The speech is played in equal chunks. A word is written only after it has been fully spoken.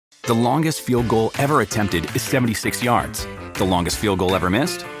The longest field goal ever attempted is 76 yards. The longest field goal ever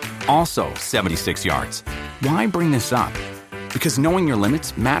missed? Also 76 yards. Why bring this up? Because knowing your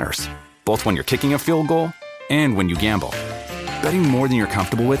limits matters, both when you're kicking a field goal and when you gamble. Betting more than you're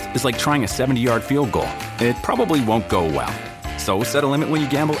comfortable with is like trying a 70-yard field goal. It probably won't go well. So set a limit when you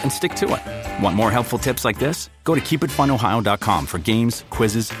gamble and stick to it. Want more helpful tips like this? Go to keepitfunohio.com for games,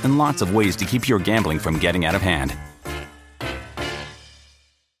 quizzes, and lots of ways to keep your gambling from getting out of hand.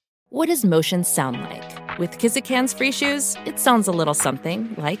 What does motion sound like? With Kizikans free shoes, it sounds a little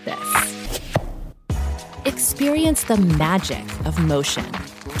something like this. Experience the magic of motion.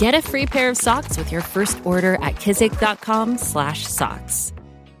 Get a free pair of socks with your first order at kizik.com/socks.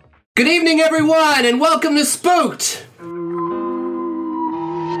 Good evening, everyone, and welcome to Spooked!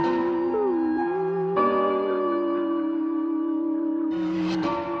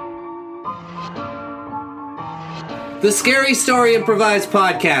 The Scary Story Improvised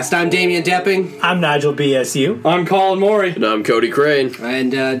Podcast. I'm Damian Depping. I'm Nigel BSU. I'm Colin Morey. And I'm Cody Crane.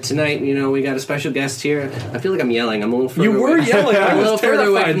 And tonight, we got a special guest here. I feel like I'm yelling. I'm a little further You were away. yelling. I'm a little further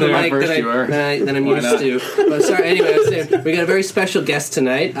away from the mic than I'm used not? to. But sorry, anyway, I was saying, we got a very special guest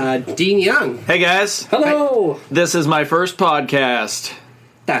tonight, Dean Young. Hey guys. Hello. This is my first podcast.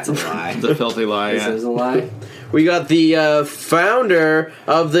 That's a lie. It's a filthy lie, This yeah. is a lie. We got the founder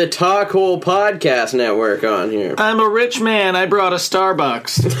of the Talk Hole Podcast Network on here. I'm a rich man. I brought a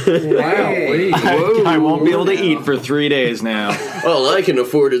Starbucks. Hey. I won't be able to eat for 3 days now. All I can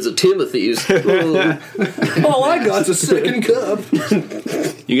afford is a Timothy's. All I got's a second cup.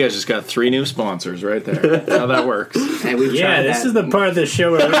 You guys just got 3 new sponsors right there. That's how that works. Hey, we've Yeah, tried this that. is the part of the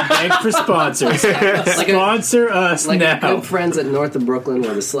show where we beg for sponsors. Sponsor us Like now. good friends at north of Brooklyn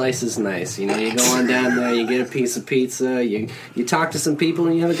where the slice is nice. You go on down there, you get a piece of pizza, you talk to some people,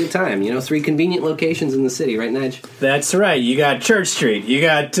 and you have a good time. 3 convenient locations in the city, right, Nige? That's right. You got Church Street. You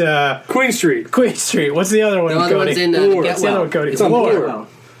got Queen Street. Queen Street. What's the other one, The other Cody? one's in What's the other one, Cody? It's on Bloor. Bloor.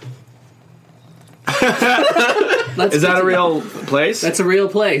 Is that a real place? That's a real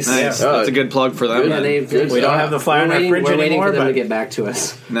place. Nice. Yeah. That's a good plug for them. Yeah, then. they've We don't have the flyer in our fridge We're waiting anymore, for them to but get back to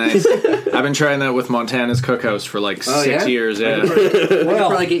us. Nice. I've been trying that with Montana's Cookhouse for like 6 yeah? years. I Yeah. could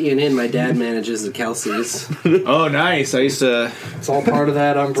probably get you an in. My dad manages the Kelsey's. Oh, nice. I used to. It's all part of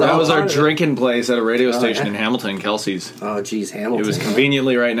that umbrella. That was our drinking place at a radio station yeah? in Hamilton, Kelsey's. Oh, geez, Hamilton. It was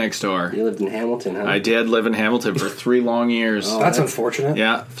conveniently right next door. You lived in Hamilton, huh? I did live in Hamilton for 3 long years. Oh, That's unfortunate.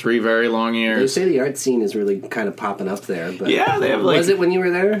 Yeah, 3 very long They years. say the art scene is really kind of popping up there. But Yeah, they have, like- Was it when you were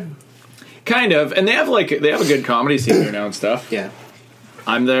there? Kind of, and they have a good comedy scene there now and stuff. Yeah.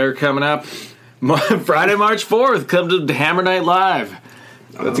 I'm there coming up Friday, March 4th. Come to Hammer Night Live.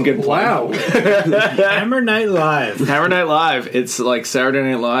 That's a good Wow. plan. Hammer Night Live. Hammer Night Live. It's like Saturday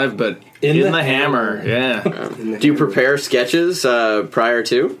Night Live, but in the Hammer. Yeah. Do you prepare sketches prior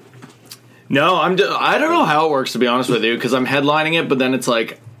to? No, I don't know how it works, to be honest with you, because I'm headlining it, but then it's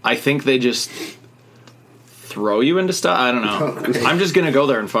like I think they just throw you into stuff. I don't know. Okay. I'm just gonna go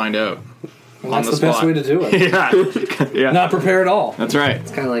there and find out. Well, on that's the the best spot. way to do it. Yeah. Not prepare at all. That's right. It's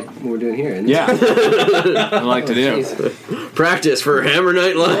kind of like what we're doing here. Isn't it? Yeah. I like to do. Jeez. Practice for Hammer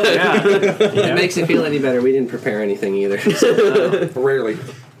Night Live. Yeah. It makes it feel any better. We didn't prepare anything either. So, Rarely.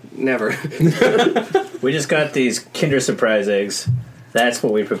 never. We just got these Kinder Surprise eggs. That's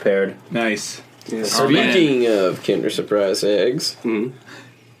what we prepared. Nice. Yeah. Speaking of Kinder Surprise eggs,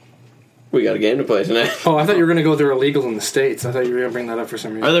 we got a game to play tonight. Oh, I thought you were going to go they're illegal in the States. I thought you were going to bring that up for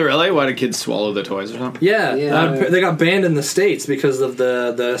some reason. Are they really? Why do kids swallow the toys or something? Yeah, Yeah. they got banned in the States because of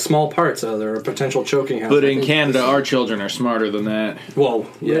the small parts. They're a potential choking hazard. But in Canada, our children are smarter than that. Well,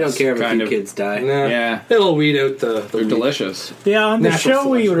 We don't care if a kind few of. kids die. Nah, Yeah. It'll weed out the They're weed. delicious. Yeah, on the Natural show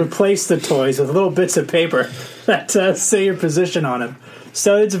we selection. replace the toys with little bits of paper that say your position on them.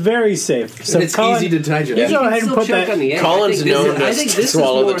 So it's very safe. So And it's Colin, easy to digest. You go ahead and Still put choke that. on the egg. Colin's known I think to this is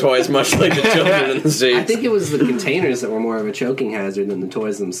swallow more- the toys much like the children in the States. I think it was the containers that were more of a choking hazard than the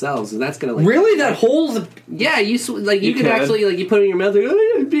toys themselves. And that's gonna like Really, that whole yeah. You You could could. actually you put it in your mouth like oh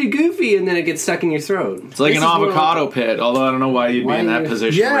it'd be goofy and then it gets stuck in your throat. It's like an avocado pit, although I don't know why you'd Why be in that you-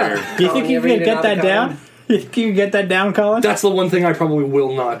 position Yeah. where... Do you think you ever can eaten get that avocado? down? You think you can get that down, Colin? that's the one thing I probably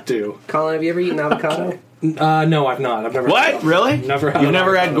will not do. Colin, have you ever eaten avocado? No, I've not. I've never. What? Really? Never had You've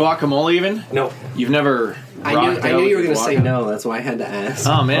never had avocado. guacamole even? No. You've never... I rocked knew out you were with going to say guacamole? no. That's why I had to ask.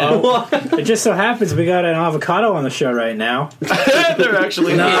 Oh, man. It just so happens we got an avocado on the show right now. They're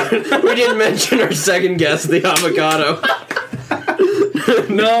actually not. We didn't mention our second guest, the avocado.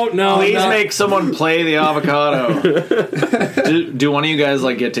 No. Please not. make someone play the avocado. do one of you guys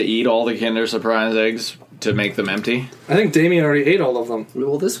like get to eat all the Kinder Surprise eggs to make them empty. I think Damien already ate all of them.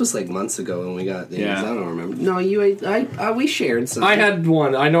 Well, this was like months ago when we got these. Yeah. I don't remember. No, you ate. We shared something. I had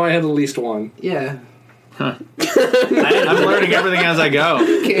one. I know I had at least one. Yeah. I'm learning everything as I go.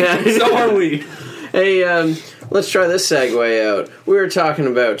 So are we. Hey, let's try this segue out. We were talking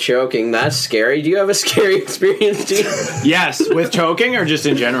about choking. That's scary. Do you have a scary experience, Gene? Yes, with choking or just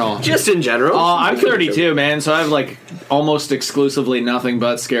in general? Just in general. I'm 32, man, so I have like almost exclusively nothing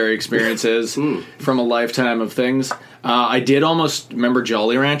but scary experiences from a lifetime of things. I did almost remember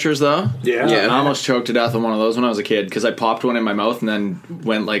Jolly Ranchers though. Yeah. Yeah. I almost choked to death on one of those when I was a kid because I popped one in my mouth and then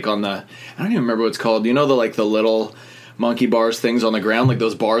went like on the, I don't even remember what it's called. You know the little monkey bars things on the ground, like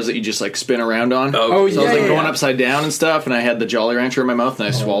those bars that you just like spin around on. Oh, so I was like yeah. going upside down and stuff, and I had the Jolly Rancher in my mouth and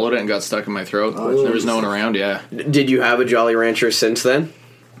I swallowed it and got stuck in my throat. There was no one around. Yeah. Did you have a Jolly Rancher since then?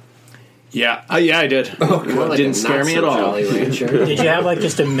 Yeah, I did. More like Didn't a scare me at all. not-so-Jolly Rancher. Did you have like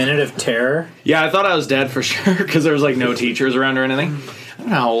just a minute of terror? Yeah, I thought I was dead for sure because there was like no teachers around or anything. I don't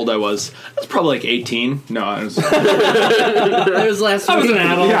know how old I was. I was probably like 18. No, I was That was last week. I was an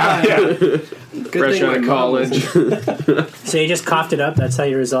adult. yeah. Good fresh thing out of my mom was- college. So you just coughed it up? That's how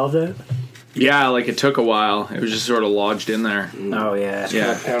you resolved it? Yeah, like it took a while. It was just sort of lodged in there. Oh, yeah.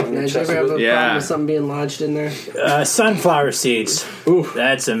 Yeah. Did you ever have a Yeah. problem with something being lodged in there? Sunflower seeds. Ooh.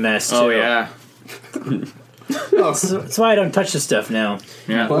 That's a mess, too. Oh yeah. That's why I don't touch this stuff now.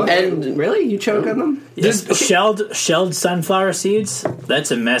 Yeah. And Really? You choke on them? Yes, shelled sunflower seeds? That's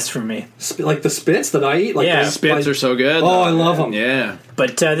a mess for me. Like the spits that I eat? Like Yeah. the Spits are so good. Oh, I love them. Yeah.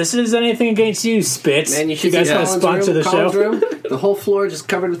 But this isn't anything against you, Spitz. Man, you should guys see want to sponsor the Colin's show? room. The whole floor just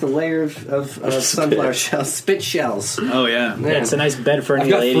covered with a layer of sunflower shells, spit shells. Oh yeah. Man. It's a nice bed for I've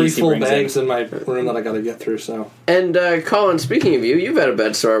any got 3 ladies he full brings bags in. in my room that I got to get through. So Colin, speaking of you, you've had a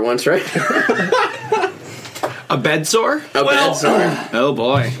bed sore once, right? A bed sore? A bed sore. Oh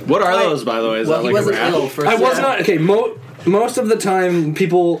boy. What are those, by the way? Is Well, that he like a wasn't rat? ill for I was not okay. Most of the time,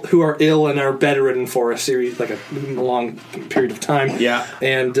 people who are ill and are bedridden for a series, like a long period of time. Yeah.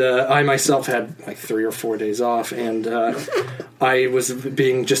 And I myself had like 3 or 4 days off, and I was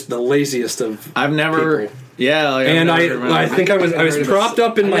being just the laziest of. I've never. people. Yeah. Like, And I've never I think I was propped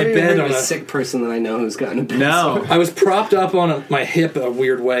up in my bed on a a. sick person that I know who's gotten a bed No. I was propped up on my hip a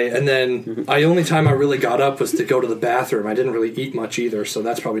weird way, and then the only time I really got up was to go to the bathroom. I didn't really eat much either, so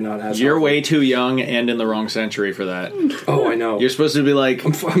that's probably not as. You're helpful. way too young and in the wrong century for that. Oh, I know. You're supposed to be like.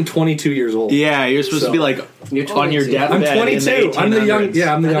 I'm 22 years old. Yeah, you're supposed to be like You're on your 22. deathbed. I'm in the 22. I'm the young. 1800s.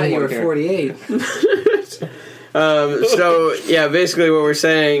 Yeah, I'm the I young thought you one were here. 48. So, yeah, basically what we're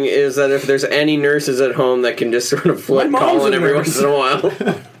saying is that if there's any nurses at home that can just sort of flip My mom's Colin a every nurse. once in a while.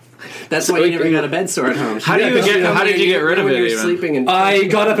 That's why you never got a bed sore at home. How do you get? How did you get rid of when it? you were Even? sleeping and I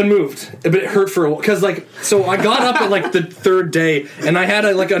got up and moved, but it hurt for a while. Because, so I got up at, the 3rd day, and I had,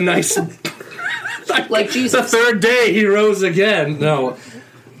 a nice... like Jesus. The 3rd day, he rose again. No.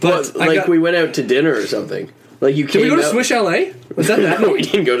 But, We went out to dinner or something. Like, you Did came we go to out- Swish LA? Was that that? No, we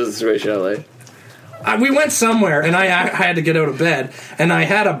didn't go to the Swish LA. We went somewhere, and I had to get out of bed, and I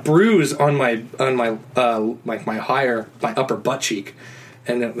had a bruise on my upper butt cheek,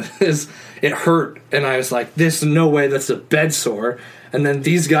 and it hurt, and I was like, "There's no way that's a bed sore." And then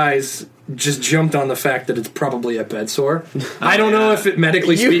these guys just jumped on the fact that it's probably a bed sore. I don't know if it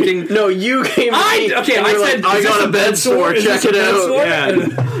medically speaking. No, you came to me and I you were said, like, I "Is this got a bed sore, Is check this a it bed out. sore?"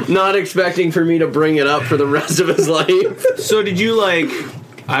 Yeah. Not expecting for me to bring it up for the rest of his life. So did you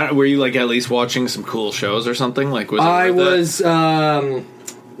were you at least watching some cool shows or something? Like was it I worth it? was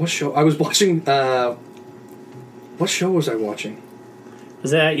what show? I was watching. What show was I watching?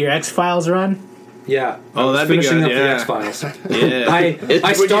 Is that your X-Files run? Yeah. Oh, I was that'd be finishing good, up yeah. the X Files. Yeah. I Would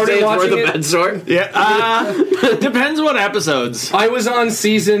you say started it's watching worth a it. bed sore? Yeah. Depends what episodes. I was on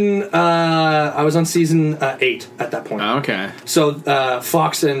season 8 at that point. Okay. So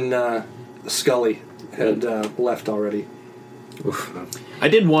Fox and Scully had left already. I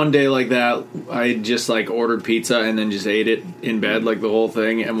did one day like that. I just ordered pizza and then just ate it in bed the whole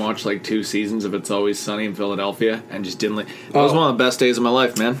thing and watched 2 seasons of It's Always Sunny in Philadelphia and just didn't. That was one of the best days of my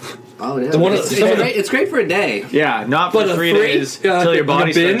life, man. Oh yeah, one of- it's, some of the- great. It's great for a day. Yeah, not for But 3 days till your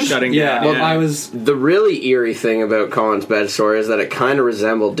body starts shutting down. Well, I was. The really eerie thing about Colin's bed sore is that it kind of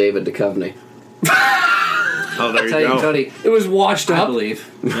resembled David Duchovny. Oh, there you Tell you, go. Cody, It was washed I up. believe.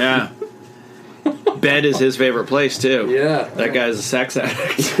 Yeah. Bed is his favorite place too. Yeah. That guy's a sex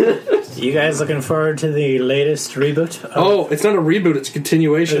addict. You guys looking forward to the latest reboot? Oh, it's not a reboot; it's a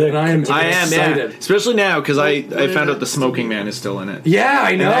continuation, and I am I am, excited. yeah. Especially now because I found out the Smoking Man is still in it. Yeah,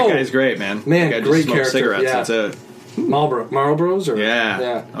 I know. And that guy's great, man. Man, that guy great just smokes character, cigarettes. yeah. That's it. Marlboros? Or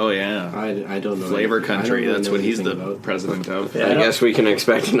Yeah. Oh, yeah. I don't know. Flavor I don't Country. really That's know what he's anything the about. president of. I guess we can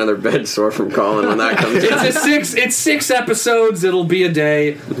expect another bed sore from Colin when that comes out. It's 6 episodes. It'll be a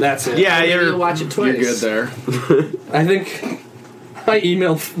day. That's it. Yeah, Maybe you're you'll watch it twice. You're good there. I think I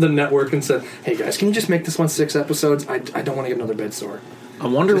emailed the network and said, "Hey guys, can you just make this one 6 episodes? I don't want to get another bed sore." I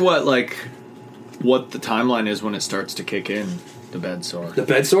wonder what the timeline is when it starts to kick in. The bed sore. The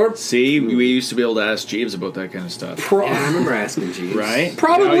bed sore? See, we used to be able to ask Jeeves about that kind of stuff. Yeah, I remember asking Jeeves. Right?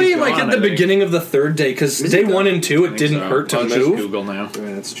 Probably Now he's at gone, the I think. beginning of the 3rd day, because day 1 and 2 it didn't hurt to I'll just move. Google now.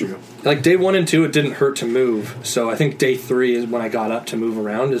 Yeah, that's true. Like day 1 and 2 it didn't hurt to move. So I think day 3 is when I got up to move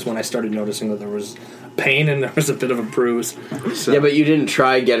around, is when I started noticing that there was pain and there was a bit of a bruise. So. Yeah, but you didn't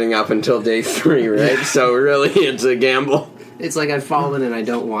try getting up until day 3, right? So really, it's a gamble. It's like I've fallen and I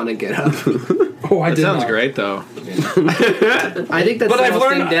don't want to get up. Oh, I That did sounds not. great, though. I think that's But the I've most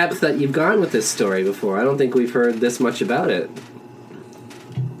learned- in depth that you've gone with this story before. I don't think we've heard this much about it.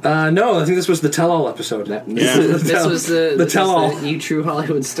 No, I think this was the tell-all episode. This was the tell-all. You True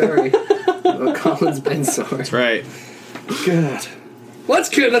Hollywood story about Colin's bed sore. That's right. Good.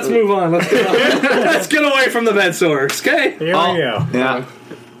 Let's move on. Let's get on. Let's get away from the bed sores, okay? Here we go. Yeah.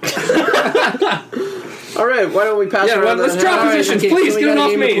 All right, why don't we pass around let's that? drop All right, positions. Okay, Please so we get it got a off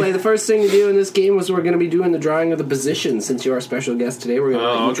game to me. play. The first thing to do in this game was we're going to be doing the drawing of the positions. Since you're our special guest today, we're going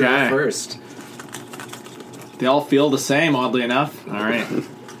to let you draw okay. first. They all feel the same, oddly enough. All right.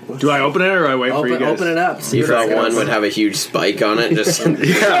 Do I open it or do I wait for you guys? Open it up. See You what thought it one says. would have a huge spike on it. Just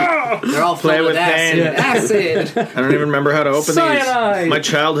They're all Play full with of acid. pain. Acid. I don't even remember how to open Cyanide. these. My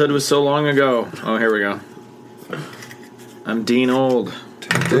childhood was so long ago. Oh, here we go. I'm Dean Old.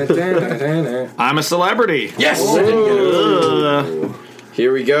 I'm a celebrity. Yes.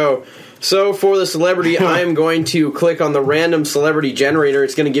 here we go. So for the celebrity, I'm going to click on the random celebrity generator.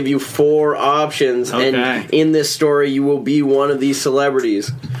 It's going to give you 4 options, Okay. and in this story, you will be one of these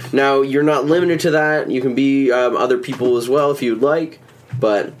celebrities. Now, you're not limited to that. You can be other people as well if you'd like,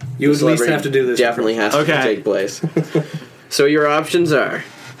 but You the at least celebrity have to do this. Definitely has to Okay. take place. So your options are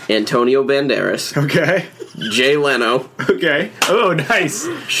Antonio Banderas, Okay. Jay Leno, Okay. Oh, nice.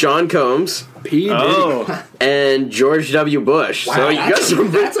 Sean Combs, P. Diddy. Oh. and George W. Bush. So you got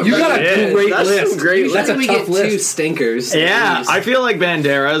some. That's a You got a Yeah, great that's list. some great That's a we tough get list. 2 stinkers. Yeah, I feel like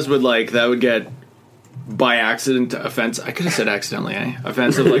Banderas would get by accident offensive. I could have said accidentally,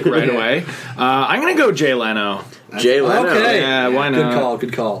 offensive right away. I'm gonna go Jay Leno. Jay Leno. Okay. Yeah, why not?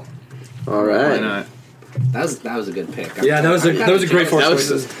 Good call. All Why right. not? That was a good pick. Yeah, that was a great 4 That was-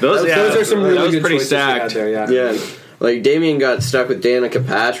 choices. Those Those are some really that was good pretty choices we had stacked. there, yeah. Yeah. Like, Damien got stuck with Danica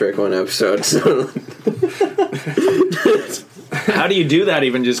Patrick one episode, so... How do you do that?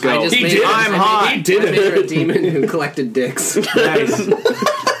 Even just go. I just He made did. I'm hot. He did I made her a it. demon who collected dicks. Nice.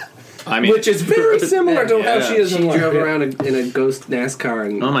 I mean, Which is very similar to how Yeah. she is She in life. drove Yeah. around in a ghost NASCAR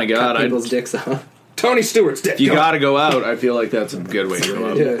and Oh my God, cut people's dicks off. Tony Stewart's dick. if you got to go out, I feel like that's a good way to go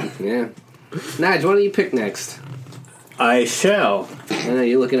out. Yeah. Nige, what do you pick next? I shall. I know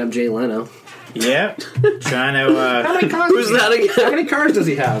you're looking up Jay Leno. Yep. Trying to. How many cars? Who's that again? How many cars does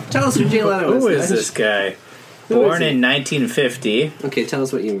he have? Tell us who Jay Leno is. Who is Nige. this guy? Who Born is he? in 1950. Okay, tell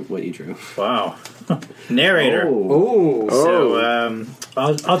us what you drew. Wow. Narrator. Oh, So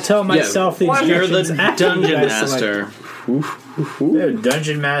I'll tell myself the You're instructions. the after you dungeon guys select. master. Yeah,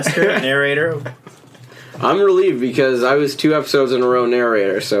 dungeon master, narrator. I'm relieved because I was 2 episodes in a row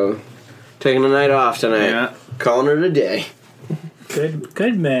narrator, so... Taking a night off tonight. Yeah. Calling it a day.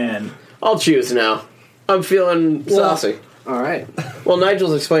 Good man. I'll choose now. I'm feeling saucy. All right. Well,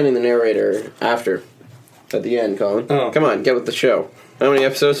 Nigel's explaining the narrator after. At the end, Colin. Oh. Come on, get with the show. How many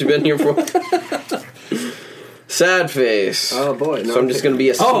episodes have you been here for? Sad face. Oh boy. No, So I'm just going to be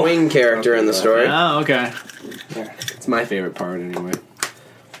a swing character in the story. Oh, okay. It's my favorite part anyway.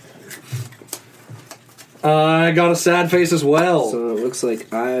 I got a sad face as well. So it looks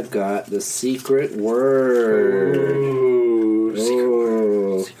like I've got the secret word. Ooh,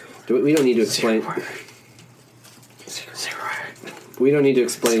 Oh. We don't need to explain. We don't need to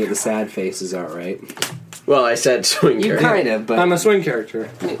explain what the sad faces are, right? Well, I said swing You character. kind of, but I'm a swing character.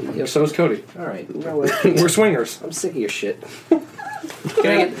 Yeah, So is Cody. all right. You know what? We're swingers. I'm sick of your shit. All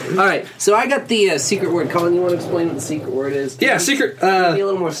right, so I got the secret word. Colin, you want to explain what the secret word is? Yeah, Can secret. you be a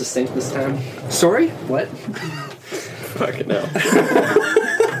little more succinct this time. Sorry. What? Fucking hell.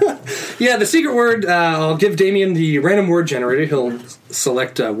 Yeah, the secret word. I'll give Damien the random word generator. He'll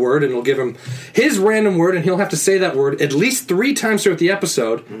select a word, and we'll give him his random word, and he'll have to say that word at least 3 times throughout the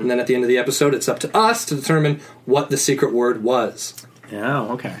episode. And then at the end of the episode, it's up to us to determine what the secret word was. Yeah,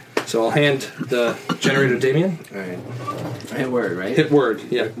 okay. So I'll hand the generator to Damien. All right. Hit word, right? Hit word.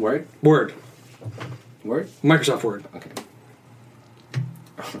 Yeah. Word. Word. Word? Microsoft Word. Okay.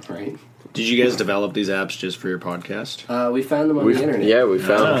 All right. Did you guys develop these apps just for your podcast? We found them on the internet. Yeah, we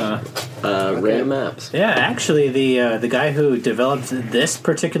found random apps. Yeah, actually, the guy who developed this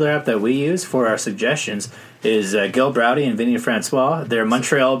particular app that we use for our suggestions is Gil Browdy and Vinny Francois. They're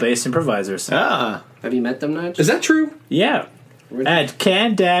Montreal-based improvisers. Ah. Have you met them, Nudge? Is that true? Yeah. At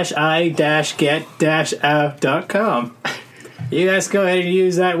can-i-get-out.com. You guys go ahead and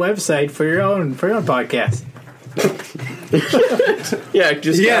use that website for your own podcast. Yeah,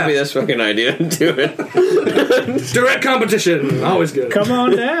 just copy this fucking idea and do it. Direct competition. Always good. Come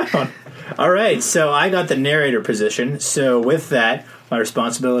on down. All right, so I got the narrator position. So with that, my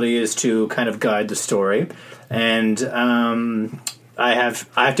responsibility is to kind of guide the story. And I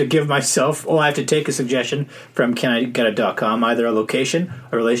have to give myself, I have to take a suggestion from caniget.com, either a location,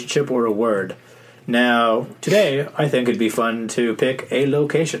 a relationship, or a word. Now, today, I think it'd be fun to pick a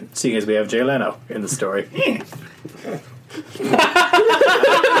location, seeing as we have Jay Leno in the story. That's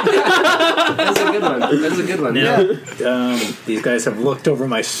a good one. That's a good one. Now, these guys have looked over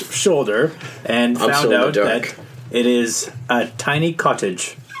my shoulder and found out that it is a tiny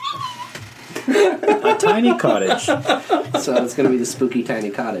cottage. A tiny cottage. So it's going to be the spooky tiny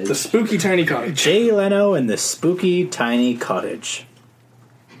cottage. The spooky tiny cottage. Jay Leno and the spooky tiny cottage.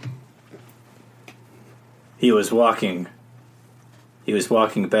 He was walking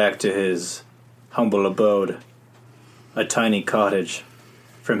back to his humble abode, a tiny cottage,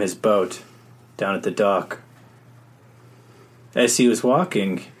 from his boat down at the dock. As he was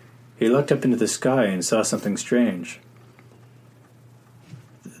walking, he looked up into the sky and saw something strange.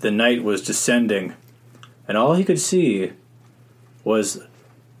 The night was descending, and all he could see was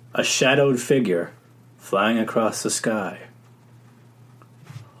a shadowed figure flying across the sky.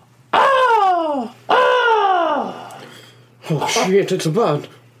 Oh! Oh, shit, it's a bird.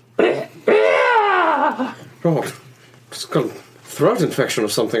 Oh, it's got a throat infection or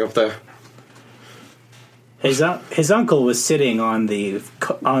something up there. His uncle was sitting on the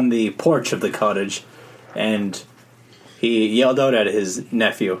porch of the cottage, and he yelled out at his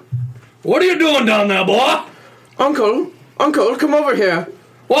nephew. What are you doing down there, boy? Uncle, come over here.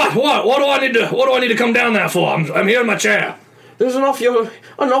 What do I need to come down there for? I'm here in my chair. There's an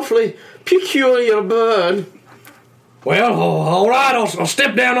awfully peculiar bird. Well, all right, I'll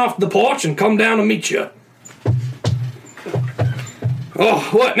step down off the porch and come down and meet you. Oh,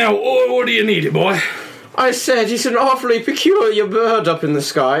 what now? What do you need, boy? I said it's an awfully peculiar bird up in the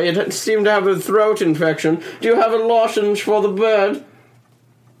sky. It seemed to have a throat infection. Do you have a lozenge for the bird?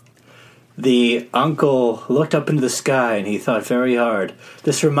 The uncle looked up into the sky and he thought very hard.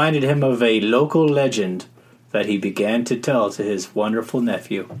 This reminded him of a local legend that he began to tell to his wonderful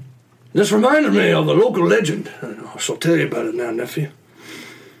nephew. This reminded me of a local legend. I shall tell you about it now, nephew.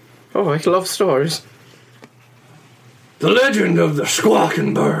 Oh, I love stories. The legend of the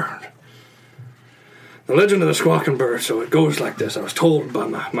squawking bird. The legend of the squawking bird. So it goes like this. I was told by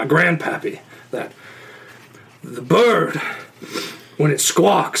my grandpappy that the bird, when it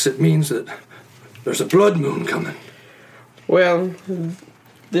squawks, it means that there's a blood moon coming. Well,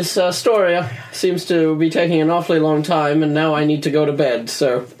 this story seems to be taking an awfully long time, and now I need to go to bed,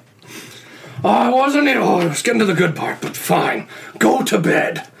 so... I wasn't here. I was getting to the good part, but fine. Go to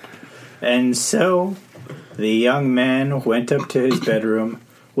bed. And so the young man went up to his bedroom,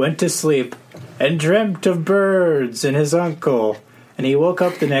 went to sleep, and dreamt of birds and his uncle. And he woke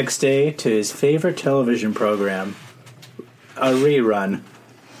up the next day to his favorite television program, a rerun.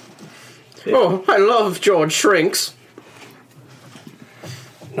 Oh, I love George Shrinks.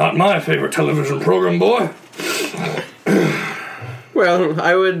 Not my favorite television program, boy. Well,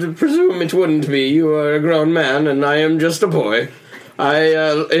 I would presume it wouldn't be. You are a grown man, and I am just a boy.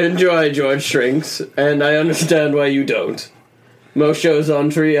 I enjoy George Shrinks, and I understand why you don't. Most shows on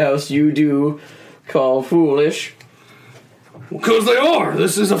Treehouse you do call foolish. Because they are.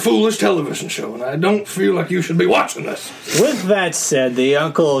 This is a foolish television show, and I don't feel like you should be watching this. With that said, the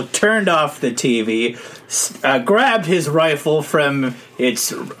uncle turned off the TV, grabbed his rifle from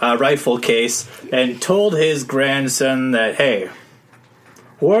its rifle case, and told his grandson that, hey,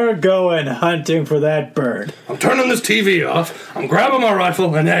 we're going hunting for that bird. I'm turning this TV off, I'm grabbing my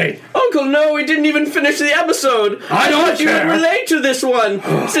rifle, and hey... Uncle, no, we didn't even finish the episode! I don't care! You would relate to this one,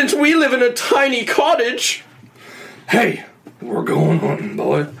 since we live in a tiny cottage! Hey, we're going hunting,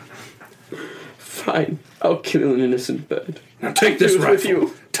 boy. Fine, I'll kill an innocent bird. Now take this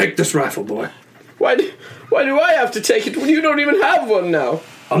rifle. Take this rifle, boy. Why do I have to take it when you don't even have one now?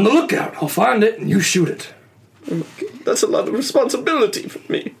 On the lookout. I'll find it and you shoot it. That's a lot of responsibility for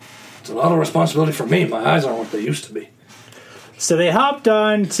me. It's a lot of responsibility for me. My eyes aren't what they used to be. So they hopped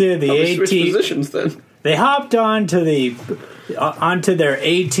on to the ATV. Switch positions then. They hopped onto their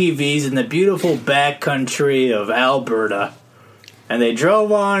ATVs in the beautiful backcountry of Alberta, and they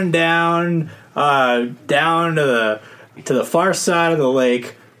drove on down to the far side of the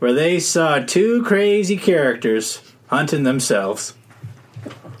lake, where they saw two crazy characters hunting themselves.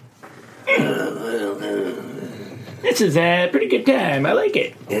 This is a pretty good time. I like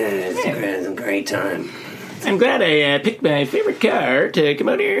it. Yeah, it's a great time. I'm glad I picked my favorite car to come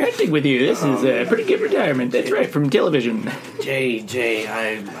out here hunting with you. This is a pretty good retirement. That's right, from television. Jay,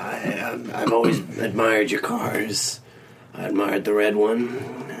 I've always admired your cars. I admired the red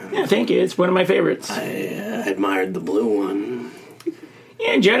one. Yeah, thank you. It's one of my favorites. I admired the blue one.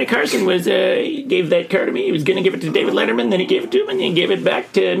 Yeah, Johnny Carson he gave that car to me. He was going to give it to David Letterman, then he gave it to him, and then he gave it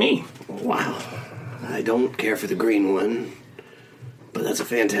back to me. Wow. I don't care for the green one, but that's a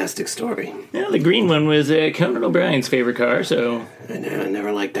fantastic story. Well, the green one was Conan O'Brien's favorite car, so I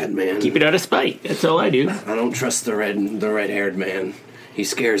never liked that man. keep it out of spite. That's all I do. I don't trust the red-haired man. He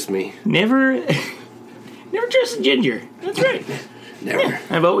scares me. Never trust a ginger. That's right. Never. Yeah,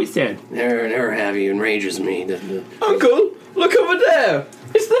 I've always said. Never have. He enrages me. Uncle, look over there.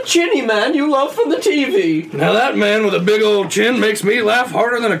 It's the chinny man you love from the TV. Now that man with a big old chin makes me laugh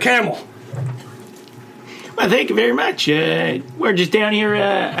harder than a camel. Well, thank you very much. We're just down here.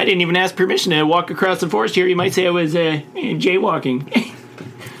 I didn't even ask permission to walk across the forest here. You might say I was jaywalking.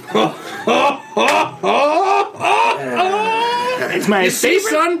 It's my You see,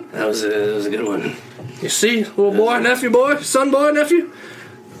 favorite. son? That was a good one. You see, little boy, nephew boy, son boy, nephew?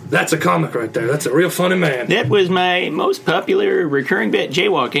 That's a comic right there. That's a real funny man. That was my most popular recurring bit,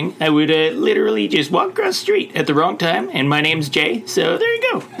 jaywalking. I would literally just walk across the street at the wrong time, and my name's Jay, so there you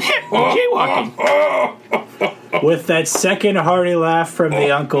go. Jaywalking. With that second hearty laugh from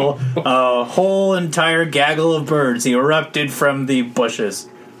the uncle, a whole entire gaggle of birds erupted from the bushes.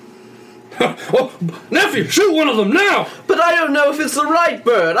 Oh, nephew, shoot one of them now! But I don't know if it's the right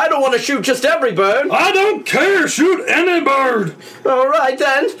bird. I don't want to shoot just every bird. I don't care. Shoot any bird. All right,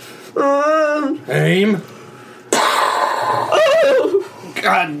 then. Aim. Oh!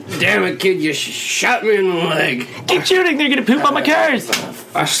 God damn it, kid! You shot me in the leg. Keep shooting, they're gonna poop on my cars.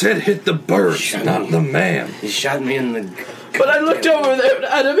 I said hit the bird, not the man. You shot me in the. But I looked over there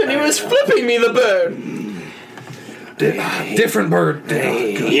at him and he was flipping me the bird. Different bird.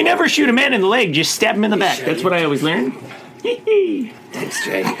 You never shoot a man in the leg, just stab him in the back. That's what I always learned. Thanks,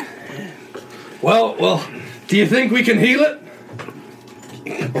 Jay. Well, do you think we can heal it?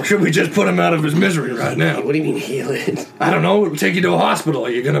 Or should we just put him out of his misery right now? What do you mean heal it? I don't know. We'll take you to a hospital.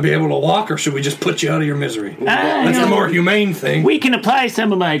 Are you going to be able to walk, or should we just put you out of your misery? That's the more humane thing. We can apply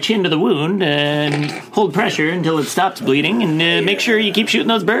some of my chin to the wound and hold pressure until it stops bleeding, and make sure you keep shooting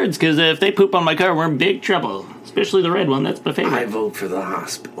those birds, because if they poop on my car, we're in big trouble. Especially the red one. That's my favorite. I vote for the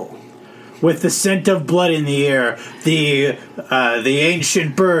hospital. With the scent of blood in the air, the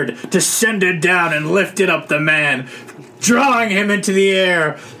ancient bird descended down and lifted up the man, drawing him into the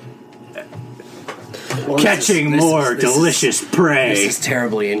air, catching more delicious prey. This is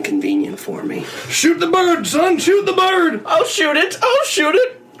terribly inconvenient for me. Shoot the bird, son! Shoot the bird! I'll shoot it. I'll shoot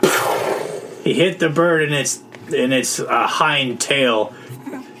it. He hit the bird in its hind tail.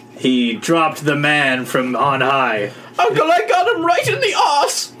 He dropped the man from on high. Uncle, I got him right in the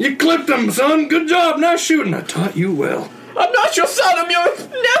arse. You clipped him, son. Good job. Nice shooting. I taught you well. I'm not your son. I'm your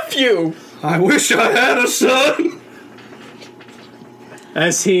nephew. I wish I had a son.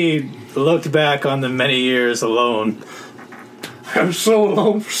 As he looked back on the many years alone. I was so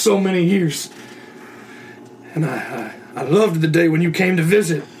alone for so many years. And I loved the day when you came to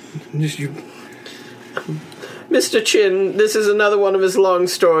visit. Just you. Mr. Chin, this is another one of his long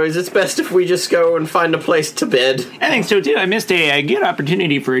stories. It's best if we just go and find a place to bed. I think so too. I missed a good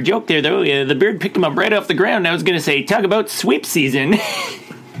opportunity for a joke there, though. The bird picked him up right off the ground. I was going to say, talk about sweep season. Hey,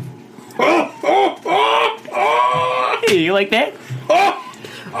 you like that?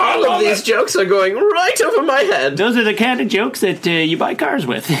 All of these jokes are going right over my head. Those are the kind of jokes that you buy cars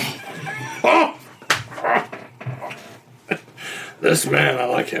with. This man, I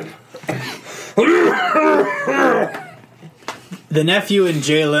like him. The nephew and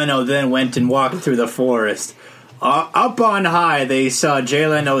Jay Leno then went and walked through the forest. Up on high, they saw Jay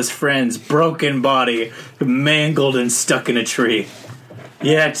Leno's friend's broken body, mangled and stuck in a tree.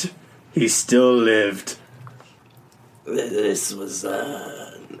 Yet, he still lived. This was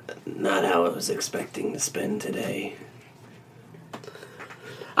not how I was expecting to spend today.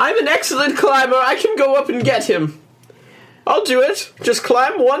 I'm an excellent climber. I can go up and get him. I'll do it. Just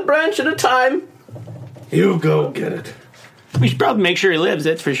climb one branch at a time. You go get it. We should probably make sure he lives,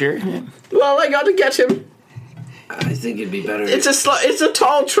 that's for sure. Yeah. Well, I gotta get him. I think it'd be better. It's a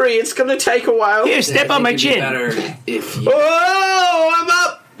tall tree. It's gonna take a while. Here, step on my it'd be chin. better if you... Whoa! I'm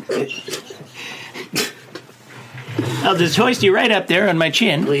up. I'll just hoist you right up there on my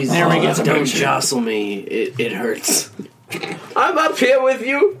chin. Please, there we go. don't jostle me. It hurts. I'm up here with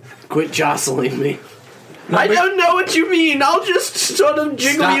you. Quit jostling me. I don't know what you mean. I'll just sort of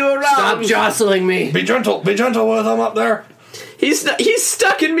jiggle you around. Stop jostling me. Be gentle with him up there. He's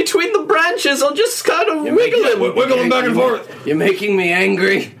stuck in between the branches. I'll just kind of wiggle him. Wiggle him back and forth. You're making me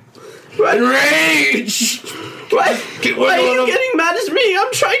angry. Enrage! Why are you getting mad at me?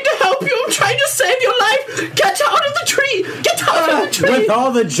 I'm trying to help you. I'm trying to save your life. Get out of the tree. Get out of the tree. With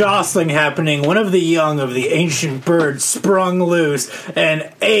all the jostling happening, one of the young of the ancient bird sprung loose and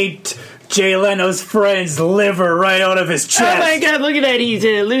ate Jay Leno's friend's liver right out of his chest. Oh my god, look at that. He's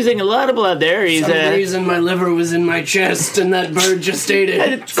losing a lot of blood there. He's For some reason my liver was in my chest and that bird just ate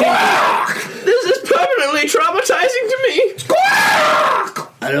it. This is permanently traumatizing to me.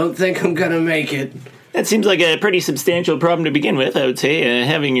 I don't think I'm gonna make it. That seems like a pretty substantial problem to begin with, I would say,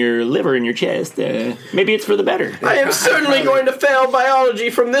 having your liver in your chest. Maybe it's for the better. I am certainly going to fail biology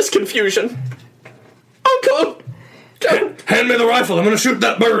from this confusion. Uncle! Hand me the rifle. I'm going to shoot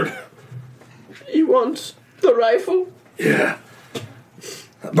that bird. You want the rifle? Yeah.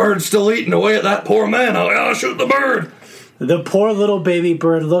 That bird's still eating away at that poor man. I'll shoot the bird. The poor little baby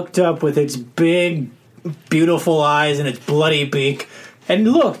bird looked up with its big, beautiful eyes and its bloody beak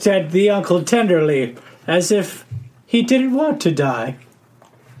and looked at the uncle tenderly, as if he didn't want to die.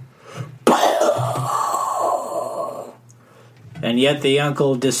 And yet the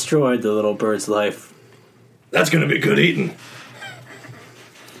uncle destroyed the little bird's life. That's going to be good eating.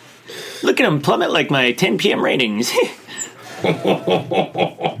 Look at him plummet like my 10 p.m. ratings.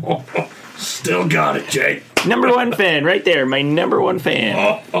 Still got it, Jay. Number one fan, right there. My number one fan.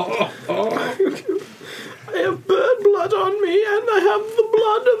 I have bird blood on me, and I have the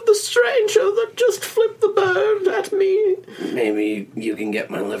blood of the stranger that just flipped the bird at me. Maybe you can get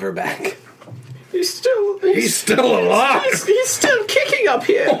my liver back. He's still alive. He's still kicking up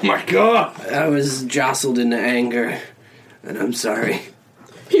here. Oh my god. I was jostled into anger, and I'm sorry.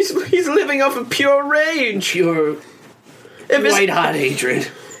 He's living off of pure rage. Pure white-hot hatred.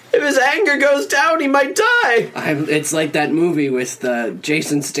 If his anger goes down, he might die. It's like that movie with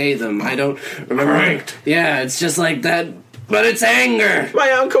Jason Statham. I don't remember. Cranked. Yeah, it's just like that, but it's anger.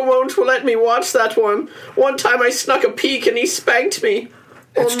 My uncle won't let me watch that one. One time I snuck a peek and he spanked me.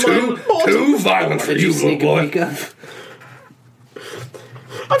 It's too violent for Did you, you sneak little a boy. peek of?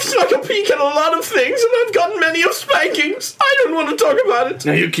 I've snuck a peek at a lot of things, and I've gotten many of spankings. I don't want to talk about it.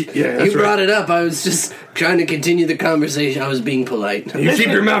 Now you keep. Yeah, that's You brought it up. I was just trying to continue the conversation. I was being polite. You keep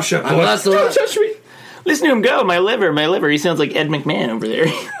your mouth shut, I boy. lost a Don't lot. touch me. Listen to him go. My liver. He sounds like Ed McMahon over there.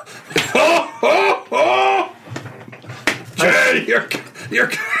 Jay, you're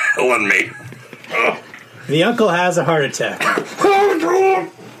killing me. The uncle has a heart attack.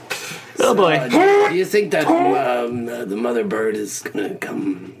 Oh boy. Do you think that the mother bird is gonna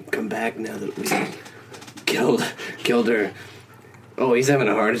come back now that we killed her? Oh, he's having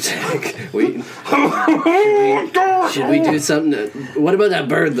a heart attack. Should we do something? What about that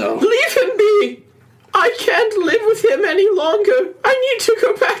bird, though? Leave him be. I can't live with him any longer. I need to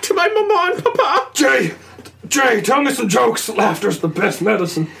go back to my mama and papa. Jay, tell me some jokes. Laughter's the best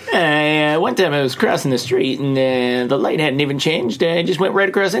medicine. One time I was crossing the street and the light hadn't even changed. I just went right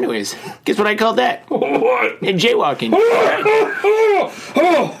across anyways. Guess what I called that? What? Jaywalking.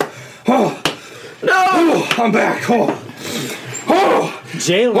 No! I'm back.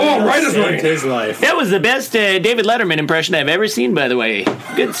 Jay Leno right as saved rain. his life. That was the best David Letterman impression I've ever seen, by the way.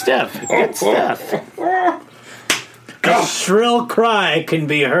 Good stuff. Good stuff. A shrill cry can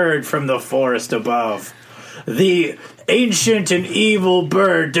be heard from the forest above. The ancient and evil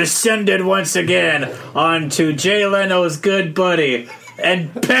bird descended once again onto Jay Leno's good buddy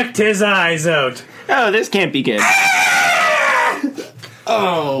and pecked his eyes out. Oh, this can't be good.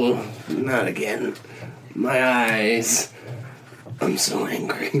 Oh, not again. My eyes. I'm so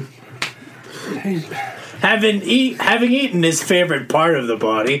angry. Having eaten his favorite part of the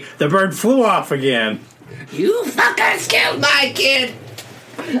body, the bird flew off again. You fuckers killed my kid!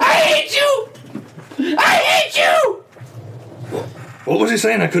 I hate you! I hate you! What was he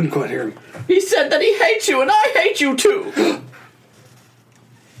saying? I couldn't quite hear him. He said that he hates you, and I hate you too.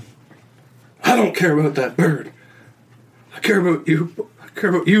 I don't care about that bird. I care about you. I care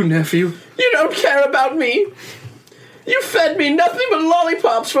about you, nephew. You don't care about me. You fed me nothing but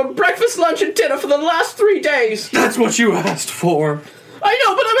lollipops for breakfast, lunch, and dinner for the last 3 days. That's what you asked for. I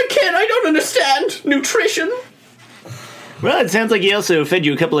know, but I'm a kid. I don't understand nutrition. Well, it sounds like he also fed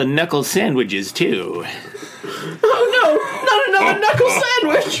you a couple of knuckle sandwiches, too. another knuckle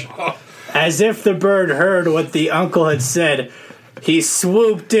sandwich. As if the bird heard what the uncle had said, he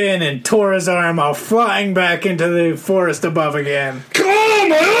swooped in and tore his arm off, flying back into the forest above again. Oh,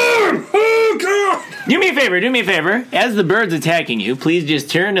 my arm! Oh, God! Do me a favor. As the bird's attacking you, please just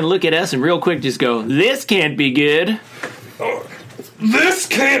turn and look at us and real quick just go, this can't be good. This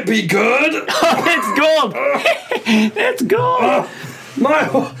can't be good! Oh, that's gold! That's gold!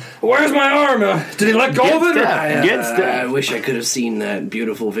 Where's my arm? Did he let go of it? Good stuff. I wish I could have seen that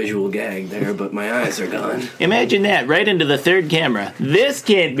beautiful visual gag there, but my eyes are gone. Imagine that, right into the third camera. This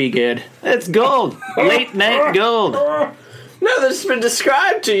can't be good. That's gold. Late night gold. Now that it's been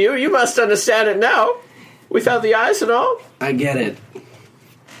described to you, you must understand it now. Without the eyes and all. I get it.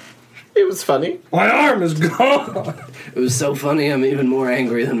 It was funny. My arm is gone. It was so funny, I'm even more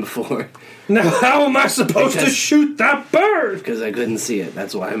angry than before. Now, how am I supposed to shoot that bird? Because I couldn't see it.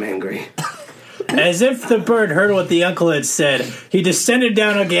 That's why I'm angry. As if the bird heard what the uncle had said, he descended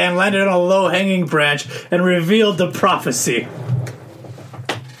down again, landed on a low-hanging branch, and revealed the prophecy.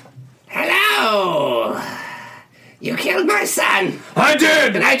 Hello! You killed my son! I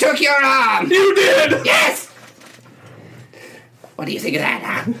did! And I took your arm! You did! Yes! What do you think of that,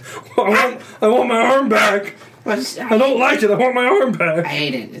 huh? I want my arm back. I don't like it. I want my arm back. I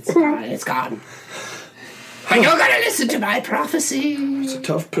hate it. It's gone. It's gone. But you're gonna listen to my prophecy. It's a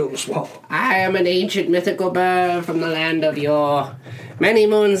tough pill to swallow. I am an ancient mythical bird from the land of yore. Many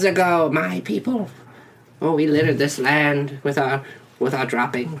moons ago, my people, we littered this land with our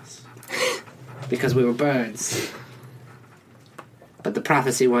droppings because we were birds. But the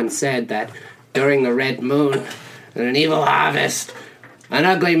prophecy once said that during the red moon and an evil harvest, an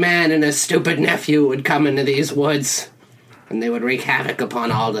ugly man and his stupid nephew would come into these woods, and they would wreak havoc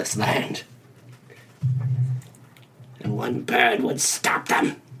upon all this land. And one bird would stop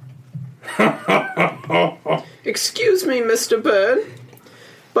them. Excuse me, Mr. Bird,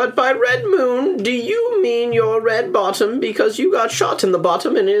 but by red moon, do you mean your red bottom because you got shot in the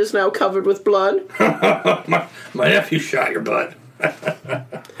bottom and it is now covered with blood? my nephew shot your butt.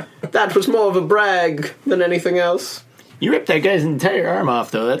 That was more of a brag than anything else. You ripped that guy's entire arm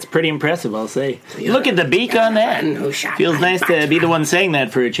off, though. That's pretty impressive, I'll say. Look at the beak on that. Feels nice to be the one saying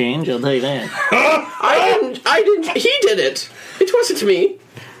that for a change, I'll tell you that. I didn't, he did it. It wasn't me.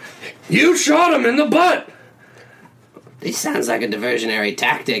 You shot him in the butt. This sounds like a diversionary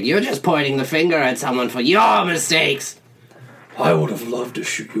tactic. You're just pointing the finger at someone for your mistakes. I would have loved to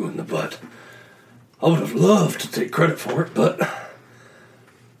shoot you in the butt. I would have loved to take credit for it, but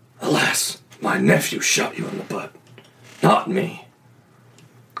alas, my nephew shot you in the butt. Not me.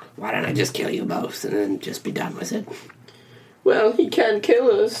 Why don't I just kill you both and then just be done with it? Well, he can't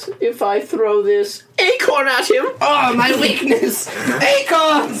kill us if I throw this acorn at him. Oh, my weakness!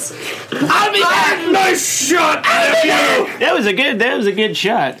 Acorns! I'll be back! Nice shot, nephew! That was a good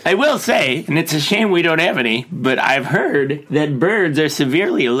shot. I will say, and it's a shame we don't have any, but I've heard that birds are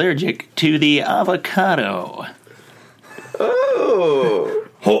severely allergic to the avocado. Oh.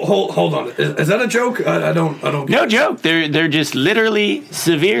 Hold on. Is that a joke? I don't get No joke. They're just literally,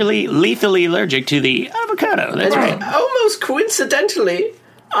 severely, lethally allergic to the avocado. That's right. Almost coincidentally,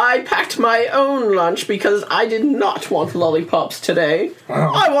 I packed my own lunch because I did not want lollipops today.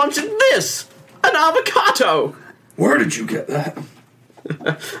 Wow. I wanted this, an avocado. Where did you get that?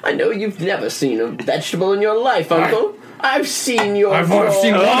 I know you've never seen a vegetable in your life, Uncle. I've seen your I've drawer.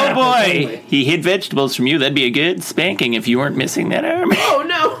 seen one. Oh boy, he hid vegetables from you. That'd be a good spanking if you weren't missing that arm. Oh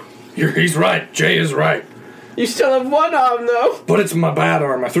no, He's right. Jay is right. you still have one arm though. But it's my bad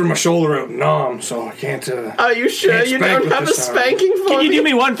arm. I threw my shoulder out and so I can't. Are you sure Can't you spank don't with have a this arm. spanking for Can you me? do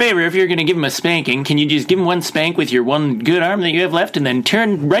me one favor? If you're going to give him a spanking, can you just give him one spank with your one good arm that you have left and then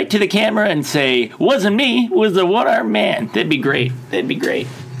turn right to the camera and say, wasn't me, was the one-armed man? That'd be great. That'd be great.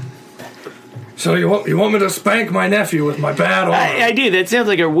 So you want me to spank my nephew with my bad arm? I do. That sounds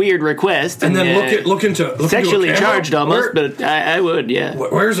like a weird request. and then look into sexually a camera? charged almost, but I would, yeah.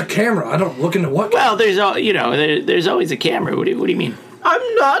 Where's a camera? I don't look into what. Well, there's there's always a camera. What do you mean?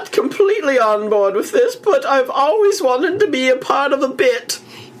 I'm not completely on board with this, but I've always wanted to be a part of a bit.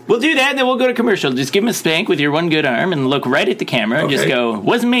 We'll do that, and then we'll go to commercial. Just give him a spank with your one good arm and look right at the camera and just Okay. go,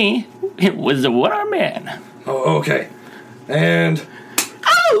 wasn't me, it was the one-armed man. Oh, okay. And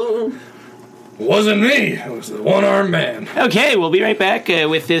Oh! wasn't me. It was the one-armed man. Okay, we'll be right back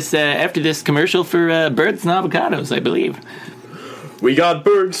with this after this commercial for birds and avocados, I believe. We got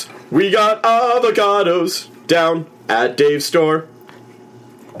birds, we got avocados down at Dave's store.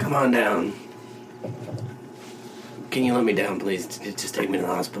 Come on down. Can you let me down, please? Just take me to the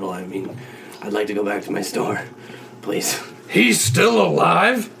hospital. I mean, I'd like to go back to my store. Please. He's still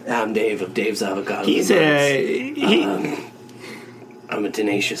alive? I'm Dave of Dave's Avocado. He's I'm a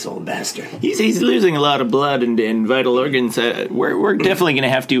tenacious old bastard. He's losing a lot of blood and vital organs. We're definitely going to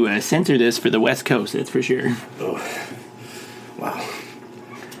have to censor this for the West Coast, that's for sure. Oh, wow.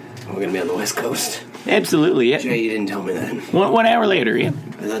 We're going to be on the West Coast. Absolutely, yeah. Jay, you didn't tell me that. 1 hour later, yeah.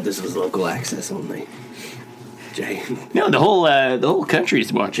 I thought this was local access only. Jay. No, the whole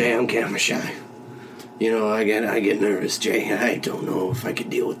country's watching. Jay, I'm camera shy. You know, I get nervous, Jay. I don't know if I could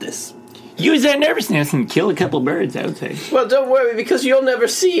deal with this. Use that nervousness and kill a couple birds, I would say. Well, don't worry, because you'll never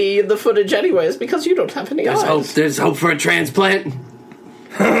see the footage anyways, because you don't have any eyes. There's hope for a transplant.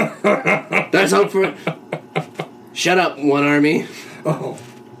 There's hope for it. Shut up, One Army. Oh.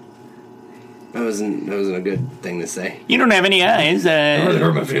 That wasn't a good thing to say. You don't have any eyes. That really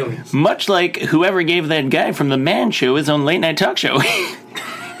hurt my feelings. Much like whoever gave that guy from The Man Show his own late night talk show.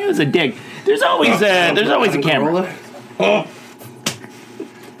 It was a dig. There's always a camera. Oh.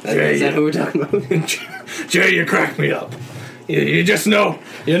 Is that who we're talking about? Jay, you crack me up. You just know.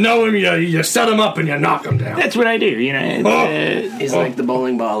 You know him, you set him up and you knock him down. That's what I do, you know. He's like the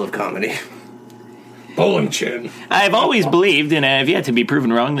bowling ball of comedy. Bowling chin. I've always believed, and I've yet to be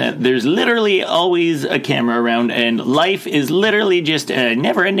proven wrong, that there's literally always a camera around, and life is literally just a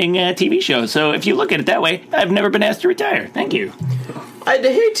never-ending TV show. So if you look at it that way, I've never been asked to retire. Thank you. I'd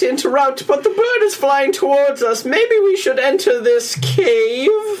hate to interrupt, but the bird is flying towards us. Maybe we should enter this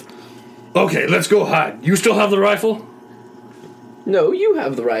cave? Okay, let's go hide. You still have the rifle? No, you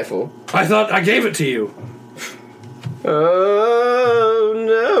have the rifle. I thought I gave it to you. Oh,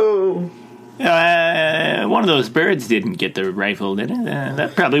 no. One of those birds didn't get the rifle, did it?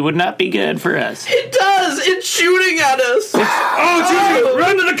 That probably would not be good for us. It does! It's shooting at us! Oh,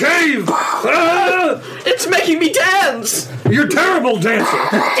 run to the cave! It's making me dance! You're terrible dancer!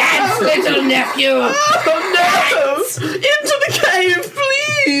 Dance, little nephew! Oh, no! Into the cave,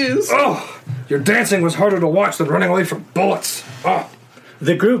 please! Oh, your dancing was harder to watch than running away from bullets. Oh.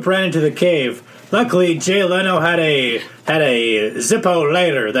 The group ran into the cave. Luckily, Jay Leno had a Zippo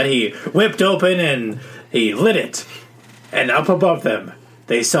lighter that he whipped open and he lit it. And up above them,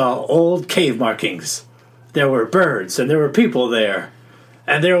 they saw old cave markings. There were birds and there were people there.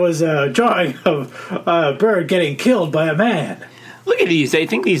 And there was a drawing of a bird getting killed by a man. Look at these. I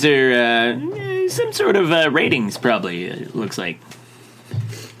think these are some sort of ratings, probably, it looks like.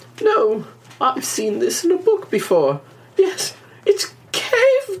 No, I've seen this in a book before. Yes, it's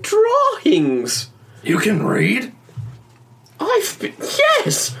cave drawings. You can read?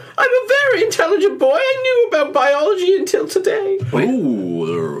 Yes! I'm a very intelligent boy. I knew about biology until today. Oh,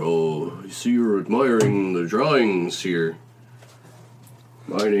 there, I see you're admiring the drawings here.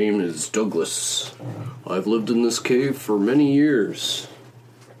 My name is Douglas. I've lived in this cave for many years.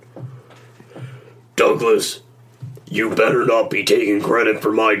 Douglas, you better not be taking credit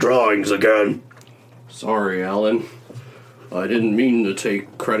for my drawings again. Sorry, Alan. I didn't mean to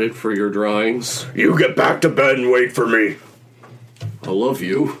take credit for your drawings. You get back to bed and wait for me. I love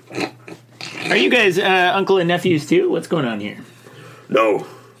you. Are you guys uncle and nephews too? What's going on here? No.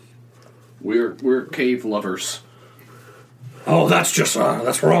 We're cave lovers. Oh, that's just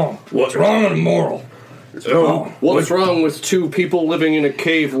that's wrong. What's wrong and immoral? What's wrong with two people living in a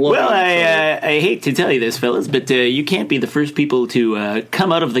cave? Well, I hate to tell you this, fellas, but you can't be the first people to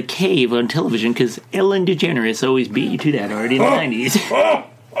come out of the cave on television, because Ellen DeGeneres always beat you to that already in the 90s.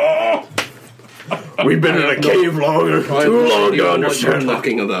 We've been in a cave too long to understand what you're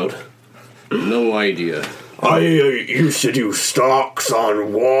talking about. No idea. I used to do stocks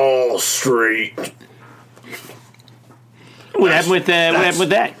on Wall Street. What happened with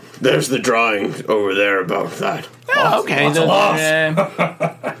that? There's the drawing over there about that. Oh, okay. I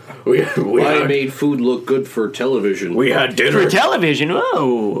made food look good for television. We had dinner. For television?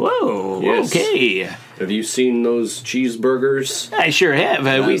 Whoa, yes. Okay. Have you seen those cheeseburgers? I sure have.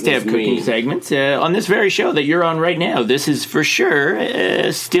 We used to have cooking segments on this very show that you're on right now. This is for sure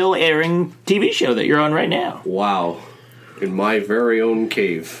a still airing TV show that you're on right now. Wow. In my very own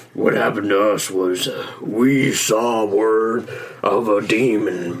cave. What happened to us was we saw word of a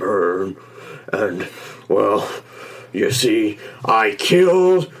demon bird. And, well, you see, I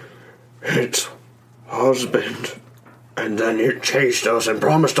killed its husband. And then it chased us and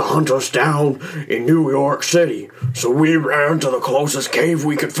promised to hunt us down in New York City. So we ran to the closest cave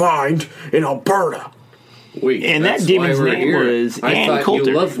we could find in Alberta. Wait, and that demon's name was Ann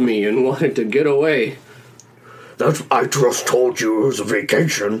Coulter. You loved me and wanted to get away. I just told you it was a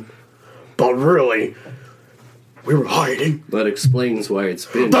vacation. But really, we were hiding. That explains why it's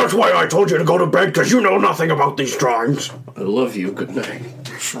been... That's why I told you to go to bed, because you know nothing about these drawings. I love you. Good night.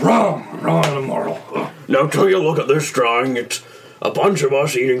 It's wrong and immoral. Now, till you look at this drawing, it's a bunch of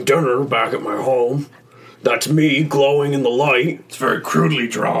us eating dinner back at my home. That's me glowing in the light. It's very crudely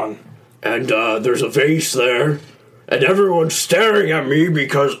drawn. And there's a vase there. And everyone's staring at me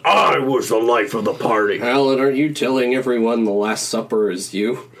because I was the life of the party. Alan, aren't you telling everyone the Last Supper is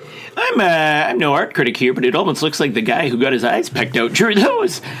you? I'm no art critic here, but it almost looks like the guy who got his eyes pecked out drew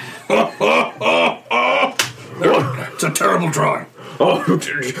those. It's a terrible drawing. Oh,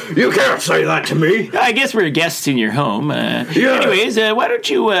 you can't say that to me. I guess we're guests in your home. Anyways, why don't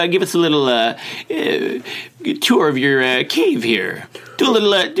you give us a little tour of your cave here? Do a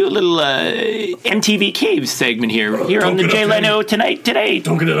little MTV Caves segment here on the Jay Leno Today.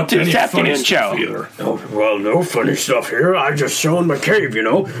 Don't get it up to this any afternoon funny show. stuff either. Oh, well, no funny stuff here. I just shown my cave, you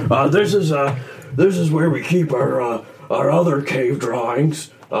know. This is where we keep our other cave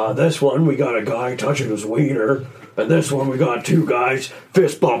drawings. This one we got a guy touching his wiener, and this one we got two guys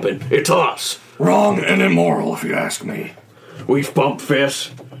fist bumping. It's us. Wrong and immoral, if you ask me. We bump fists,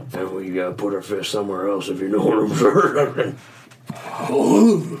 and we put our fists somewhere else, if you know what I'm saying.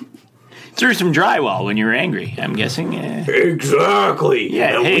 Through some drywall when you were angry, I'm guessing. Exactly.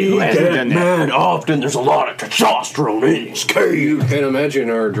 Yeah, and hey, who we hasn't get done that? mad often. There's a lot of testosterone in this cave. Can't imagine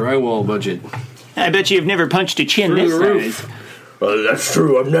our drywall budget. I bet you've never punched a chin Through this the roof. size. That's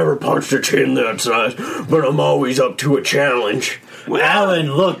true. I've never punched a chin that size, but I'm always up to a challenge.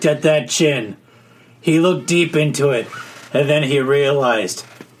 Alan looked at that chin. He looked deep into it, and then he realized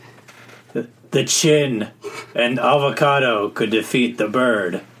the chin and avocado could defeat the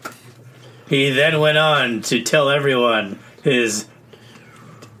bird. He then went on to tell everyone his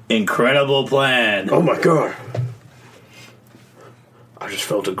incredible plan. Oh my god. I just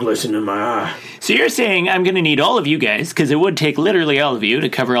felt a glisten in my eye. So you're saying I'm going to need all of you guys, because it would take literally all of you to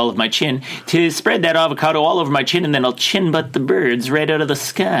cover all of my chin, to spread that avocado all over my chin, and then I'll chin butt the birds right out of the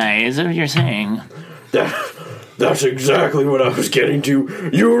sky. Is that what you're saying? That's exactly what I was getting to.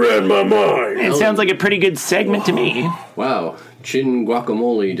 You read my mind. It sounds like a pretty good segment to me. Wow. Chin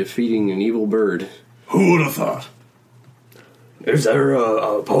guacamole defeating an evil bird. Who would have thought? Is there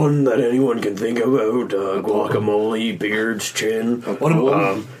a pun that anyone can think about? Guacamole, beards, chin.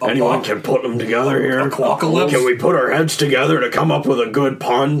 Anyone can put them together here? Apocalypse? Can we put our heads together to come up with a good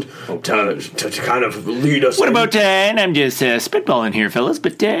pun to kind of lead us? What about, and I'm just spitballing here, fellas,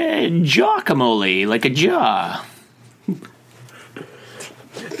 but jawcamole, like a jaw.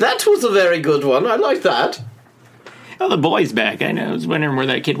 That was a very good one. I like that. Oh, the boy's back. I know. I was wondering where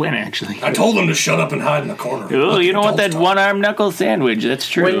that kid went, actually. I told him to shut up and hide in the corner. Oh, Let you the don't want that adults talk. one-arm knuckle sandwich. That's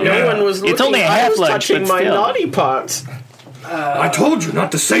true. When no one was looking, It's only a I half was lunch, touching but my still. naughty parts. I told you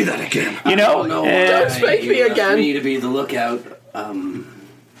not to say that again. You know, Don't spank me again. Me to be the lookout.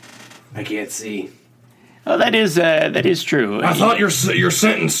 I can't see. oh, that is true. I thought your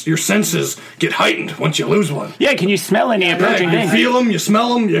senses get heightened once you lose one. Yeah, can you smell any approaching You danger? feel them, you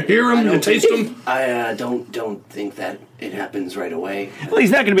smell them, you hear them, you taste them. I don't think that it happens right away. Well,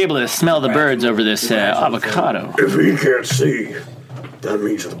 he's not going to be able to smell the birds over this avocado. If he can't see, that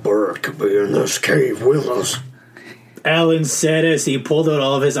means the bird could be in this cave with us. Alan said as he pulled out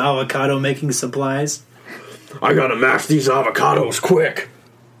all of his avocado-making supplies. I gotta mash these avocados quick.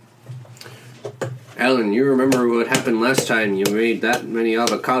 Alan, you remember what happened last time you made that many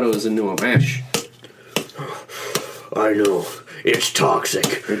avocados into a mash? I know. It's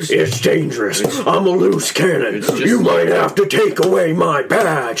toxic. It's dangerous. I'm a loose cannon. just You might have to take away my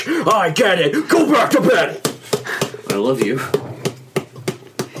badge. I get it. Go back to bed. I love you.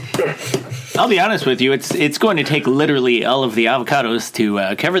 I'll be honest with you, it's going to take literally all of the avocados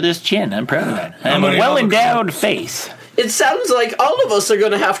to cover this chin. I'm proud of that. I have a many well-endowed face. It sounds like all of us are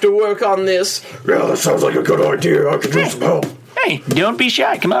gonna have to work on this. Yeah, that sounds like a good idea. I could use some help. Hey, don't be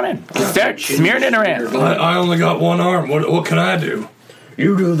shy. Come on in. Start smearing it around. I only got one arm. What can I do?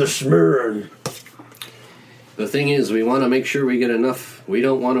 You do the smearing. The thing is, we want to make sure we get enough. We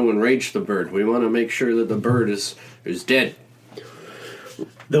don't want to enrage the bird. We want to make sure that the bird is dead.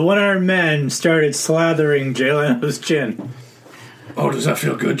 The one-armed man started slathering Jay Leno's chin. Oh, does that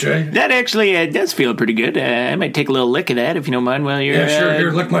feel good, Jay? That actually does feel pretty good. I might take a little lick of that if you don't mind while you're... Yeah, sure.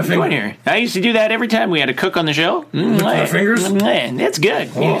 Here, lick my finger. going here. I used to do that every time we had a cook on the show. Lick my fingers? That's good.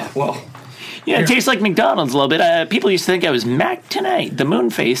 Yeah. Well, Yeah, it tastes like McDonald's a little bit. People used to think I was Mac Tonight, the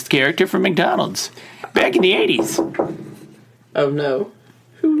moon-faced character from McDonald's, back in the 80s. Oh no.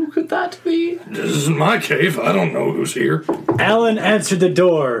 Who could that be? this isn't my cave. I don't know who's here. Alan answered the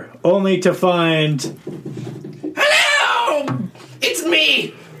door, only to find... Hello! It's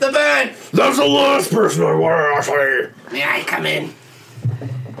me, the bird. That's the last person I want to say. May I come in?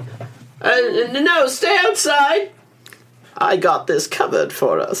 No, stay outside. I got this covered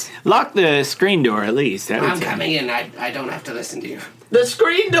for us. Lock the screen door at least. I'm coming in. I don't have to listen to you. The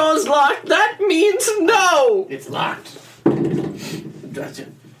screen door's locked. That means no. It's locked.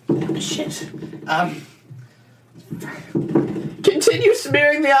 Shit. Continue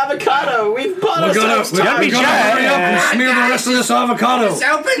smearing the avocado. We've bought ourselves time. We gotta hurry up and smear the rest of this avocado. Just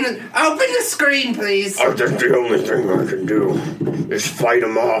open the screen, please. I think the only thing I can do is fight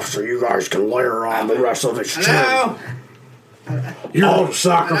him off so you guys can layer on the rest of his Hello? I'll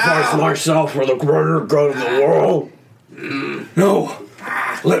sacrifice myself for the greater good of the world. No.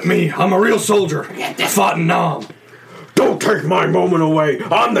 Let me. I'm a real soldier. I fought in Nam. Don't take my moment away.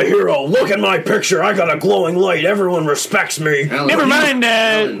 I'm the hero. Look at my picture. I got a glowing light. Everyone respects me. Never mind.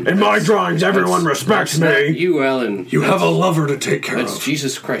 In my drawings, everyone respects me. You, Alan. You have a lover to take care That's of.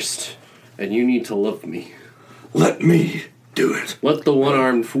 Jesus Christ. And you need to love me. Let me do it. Let the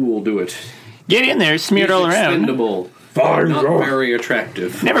one-armed fool do it. Get in there, smear it all He's around. expendable. Fine, Not go. very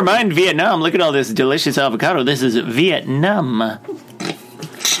attractive. Never mind Vietnam. Look at all this delicious avocado. This is Vietnam.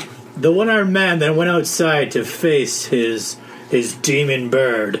 The one-armed man then went outside to face his demon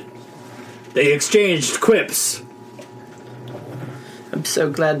bird. They exchanged quips. I'm so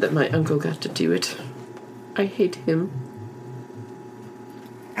glad that my uncle got to do it. I hate him.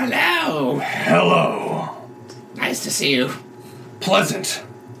 Hello. Hello. Nice to see you. Pleasant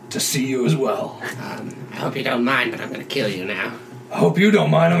to see you as well. I hope you don't mind, but I'm going to kill you now. I hope you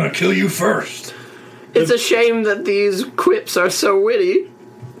don't mind. I'm going to kill you first. It's a shame that these quips are so witty.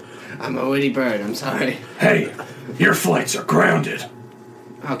 I'm a witty bird. I'm sorry. Hey, your flights are grounded.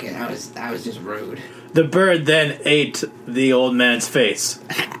 Okay, that was just rude. The bird then ate the old man's face.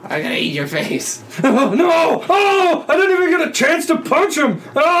 I'm gonna eat your face. Oh, no! Oh, I didn't even get a chance to punch him!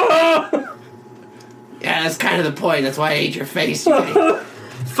 Oh! Yeah, that's kind of the point. That's why I ate your face. You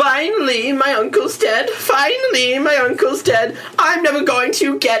Finally, my uncle's dead. Finally, my uncle's dead. I'm never going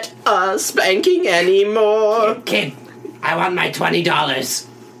to get a spanking anymore. Kid, I want my $20.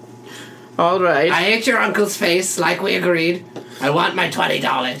 All right. I ate your uncle's face like we agreed. I want my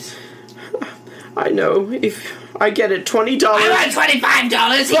 $20. I know. If I get it, $20. I want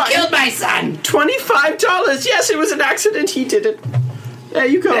 $25. He killed my son. $25. Yes, it was an accident. He did it. There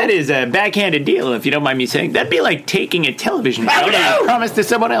you go. That is a backhanded deal, if you don't mind me saying. That'd be like taking a television show that you promised to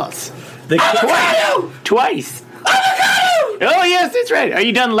someone else. Twice. Avocado! Oh, yes, that's right. Are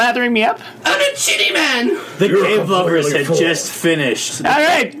you done lathering me up? I'm a chitty man. The You're cave lovers completely had full. just finished. All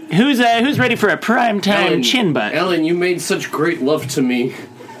right. Who's ready for a primetime chin butt? Ellen, you made such great love to me.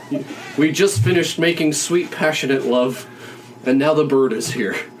 We just finished making sweet, passionate love, and now the bird is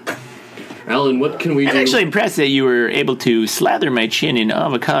here. Alan, what can we do? I'm actually impressed that you were able to slather my chin in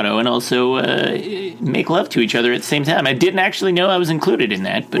avocado and also make love to each other at the same time. I didn't actually know I was included in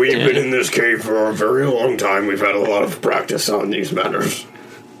that. But, We've been in this cave for a very long time. We've had a lot of practice on these matters.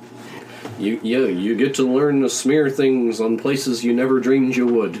 You get to learn to smear things on places you never dreamed you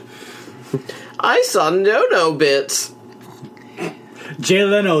would. I saw no bits. Jay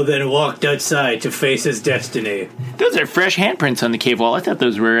Leno then walked outside to face his destiny. Those are fresh handprints on the cave wall. I thought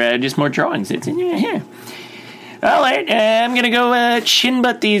those were just more drawings. It's in here. All right, I'm going to go chin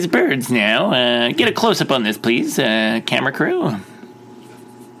butt these birds now. Get a close-up on this, please, camera crew.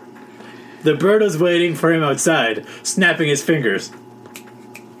 The bird was waiting for him outside, snapping his fingers.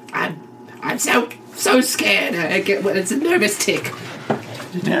 I'm so scared. It's a nervous tick.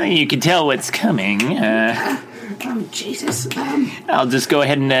 You can tell what's coming. Oh, Jesus. I'll just go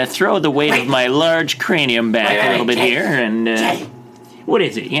ahead and throw the weight of my large cranium back a little bit Jay, here. And Jay. what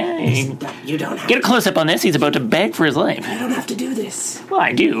is it? Yeah, You don't have get a close-up on this. He's about to beg for his life. You don't have to do this. Well,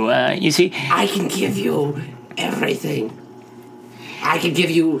 I do. You see, I can give you everything. I can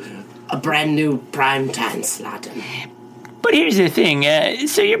give you a brand new primetime slot. but here's the thing.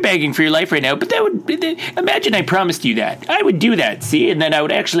 So you're begging for your life right now, but that would... Imagine I promised you that. I would do that, see? And then I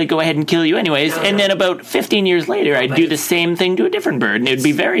would actually go ahead and kill you anyways. And then about 15 years later, I'd do the same thing to a different bird, and it would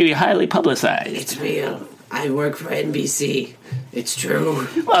be very highly publicized. It's real. I work for NBC. It's true.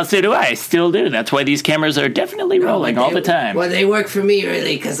 Well, so do I. Still do. That's why these cameras are definitely rolling all the time. Well, they work for me,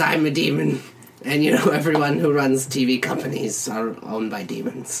 really, because I'm a demon. And, you know, everyone who runs TV companies are owned by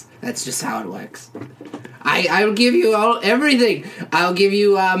demons. That's just how it works. I'll give you everything. I'll give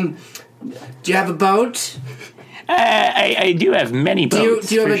you, do you have a boat? I do have many boats,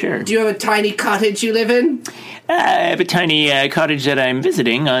 Do you for have sure. Do you have a tiny cottage you live in? I have a tiny cottage that I'm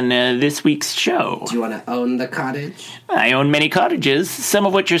visiting on this week's show. Do you want to own the cottage? I own many cottages, some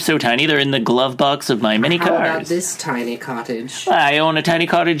of which are so tiny they're in the glove box of my many How about cars. this tiny cottage? I own a tiny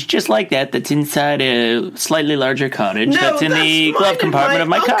cottage just like that that's inside a slightly larger cottage that's in the glove compartment of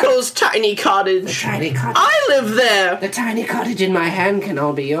my car. uncle's tiny cottage. The tiny cottage. I live there. The tiny cottage in my hand can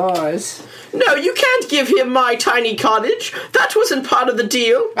all be yours. No, you can't give him my tiny cottage. That wasn't part of the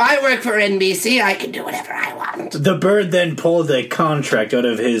deal. I work for NBC. I can do whatever I want. The bird then pulled a contract out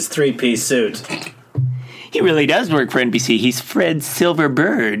of his three-piece suit. He really does work for NBC. He's Fred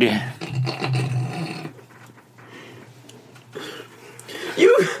Silverbird.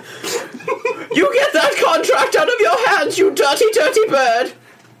 You get that contract out of your hands, you dirty, dirty bird.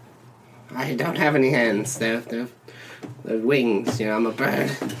 I don't have any hands. They're wings. You know, I'm a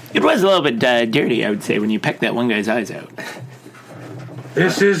bird. It was a little bit dirty, I would say, when you pecked that one guy's eyes out.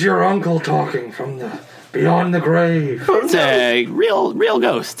 This is your uncle talking from the beyond the grave. It's a real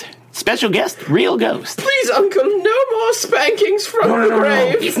ghost. Special guest, real ghost. Please, uncle, no more spankings from the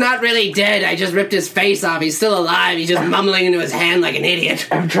grave. He's not really dead. I just ripped his face off. He's still alive. He's just mumbling into his hand like an idiot.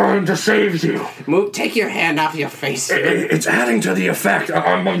 I'm trying to save you. Move. Take your hand off your face. It's adding to the effect.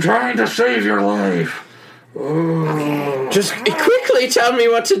 I'm trying to save your life. Just quickly tell me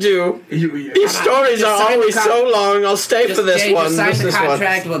what to do. These stories are always so long. I'll stay for this Jay, one. Just sign the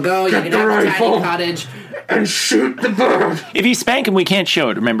contract. We'll go. You can have a tiny cottage. And shoot the bird. If you spank him, we can't show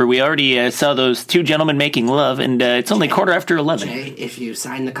it. Remember, we already saw those two gentlemen making love, and it's only quarter after 11. Jay, if you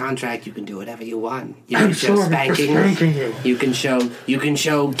sign the contract, you can do whatever you want. You I'm can show sorry for spanking you. You can show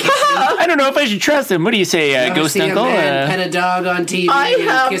kissing. I don't know if I should trust him. What do you say, Ghost see Uncle? a man pet a dog on TV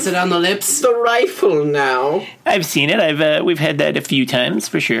and kiss it on the lips. The rifle now. I've seen it. We've had that a few times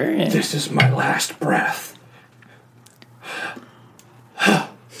for sure. This is my last breath.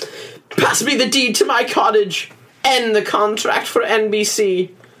 Pass me the deed to my cottage. End the contract for NBC.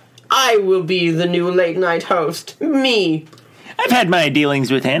 I will be the new late night host. Me. I've had my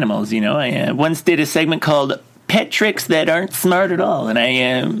dealings with animals, you know. I once did a segment called Pet Tricks That Aren't Smart at All, and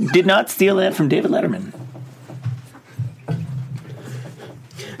I did not steal that from David Letterman.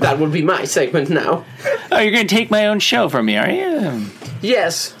 That will be my segment now. Oh, you're going to take my own show from me, are you?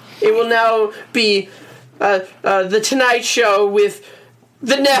 Yes. It will now be The Tonight Show with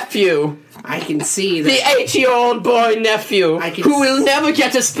the nephew. I can see the 8-year-old boy nephew who will never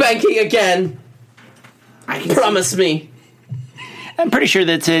get a spanking again. Promise me. I'm pretty sure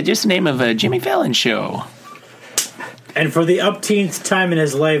that's just the name of a Jimmy Fallon show. And for the upteenth time in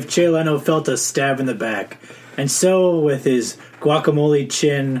his life, Jay Leno felt a stab in the back. And so, with his guacamole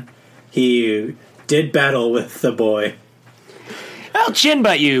chin, he did battle with the boy. I'll chin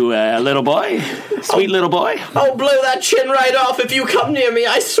butt you, little boy. Sweet little boy. I'll blow that chin right off if you come near me.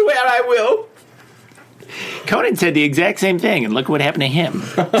 I swear I will. Conan said the exact same thing, and look what happened to him.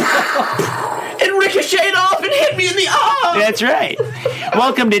 It ricocheted off and hit me in the arm. That's right.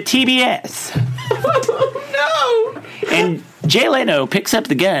 Welcome to TBS. No. And Jay Leno picks up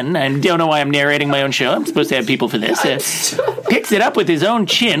the gun. I don't know why I'm narrating my own show. I'm supposed to have people for this. Picks it up with his own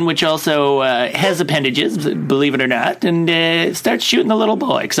chin, which also has appendages, believe it or not, and starts shooting the little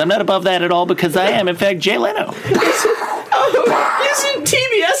boy. Because I'm not above that at all, because I am, in fact, Jay Leno. Isn't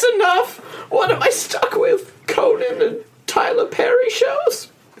TBS enough? What am I stuck with? Conan and Tyler Perry shows?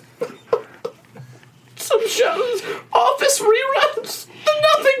 Some shows, office reruns.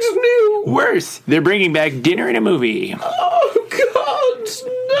 Nothing's new. Worse, they're bringing back Dinner and a Movie. Oh, God,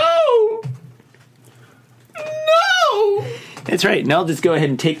 no. No. That's right, and I'll just go ahead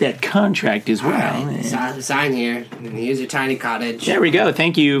and take that contract as well. Right. Sign here, and here's your tiny cottage. There we go.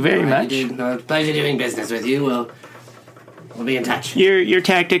 Thank you very much. Pleasure doing business with you. We'll be in touch. Your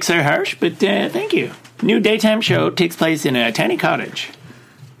tactics are harsh, but thank you. New daytime show takes place in a tiny cottage.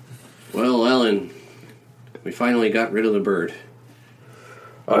 Well, Ellen, we finally got rid of the bird.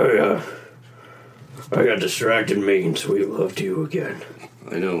 I got distracted making sweet love to you again.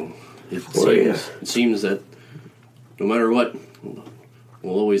 I know. It seems that no matter what,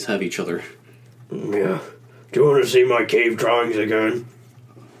 we'll always have each other. Yeah. Do you want to see my cave drawings again?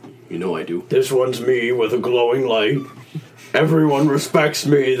 You know I do. This one's me with a glowing light. Everyone respects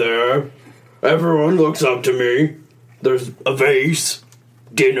me there. Everyone looks up to me. There's a vase.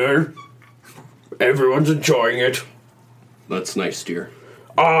 Dinner. Everyone's enjoying it. That's nice, dear.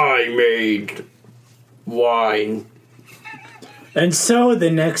 I made wine. And so the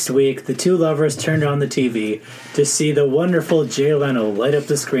next week, the two lovers turned on the TV to see the wonderful Jay Leno light up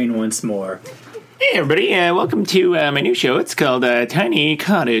the screen once more. Hey everybody, welcome to my new show. It's called Tiny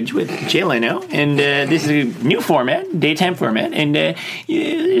Cottage with Jay Leno, and this is a new format, daytime format, and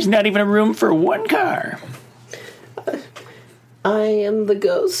there's not even a room for one car. I am the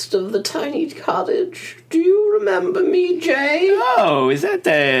ghost of the tiny cottage. Do you remember me, Jay? Oh, is that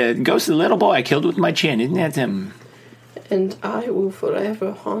the ghost of the little boy I killed with my chin? Isn't that him? And I will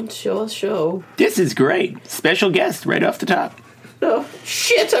forever haunt your show. This is great. Special guest right off the top. Oh,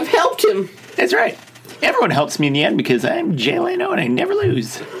 shit, I've helped him. That's right. Everyone helps me in the end because I'm Jay Leno and I never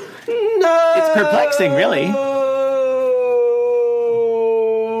lose. No! It's perplexing, really.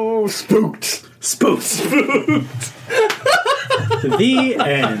 Spooked. The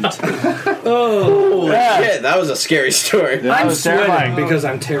end. Holy shit, that was a scary story. That was terrifying. Because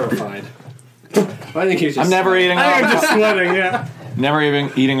I'm terrified. I think you're just. I'm never eating. I'm just sweating, yeah. Never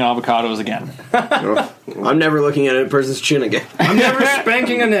even eating avocados again. I'm never looking at a person's chin again. I'm never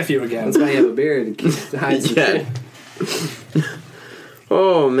spanking a nephew again. That's why you have a beard to hide some shit.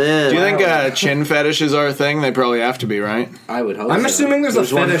 Oh, man. Do you think chin fetishes are a thing? They probably have to be, right? I would hope. I'm so. assuming there's a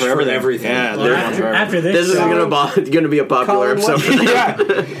fetish for everything. Yeah, there's one for everything. After This is going to be a popular Colin, episode. Yeah,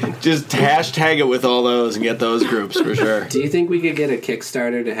 just hashtag it with all those and get those groups for sure. Do you think we could get a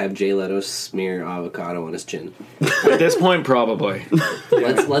Kickstarter to have Jay Leto smear avocado on his chin? At this point, probably.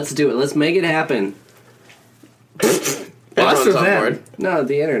 Let's do it. Let's make it happen. Everyone's on board. No,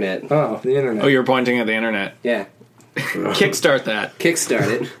 the internet. Oh, the internet. Oh, you're pointing at the internet. Yeah. Kickstart that.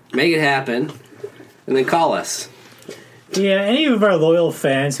 Kickstart it. Make it happen. And then call us. Yeah, any of our loyal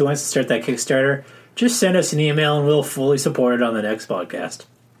fans who wants to start that Kickstarter, just send us an email and we'll fully support it on the next podcast.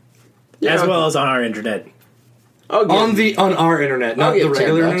 Yeah, as okay. well as on our internet. On our internet, not the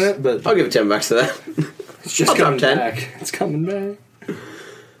regular internet, but I'll give $10 to that. it's just I'll drop coming 10. back. It's coming back.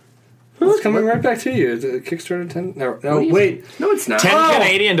 Well, it's coming right back to you. The Kickstarter 10. No, wait. No, it's not. 10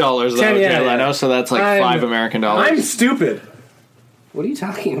 Canadian dollars, though, 10, yeah, Jay Leno, yeah. so that's like $5 American dollars. I'm stupid. What are you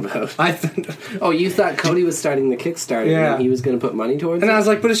talking about? I Oh, you thought Cody was starting the Kickstarter Yeah. and he was going to put money towards and it? I was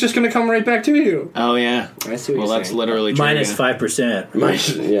like, but it's just going to come right back to you. Oh, yeah. I see what Well, you're that's saying. literally true. Minus yeah. 5%.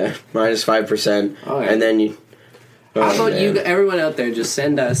 Minus 5%. Oh, yeah. And then you... How about man. everyone out there, just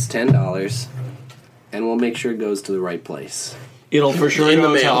send us $10 and we'll make sure it goes to the right place. It'll for sure In the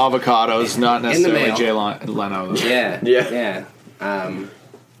go to mail. avocados, not necessarily mail. Jay Leno. Yeah. Yeah. Yeah.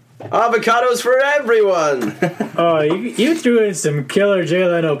 Avocados for everyone! Oh, you threw in some killer Jay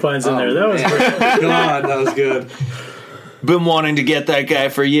Leno puns in there. That was great. God, that was good. Been wanting to get that guy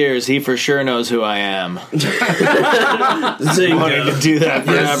for years. He for sure knows who I am. Wanting to do that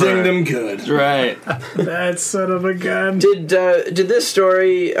forever. Yeah, sing them good. Right. That son of a gun. Did this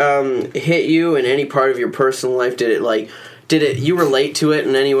story hit you in any part of your personal life? Did you relate to it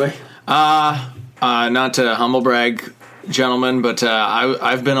in any way? Not to humble brag, gentlemen, but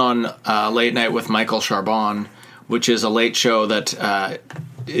I've been on Late Night with Michael Charbon, which is a late show that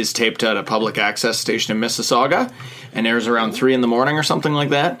is taped at a public access station in Mississauga and airs around 3 a.m. or something like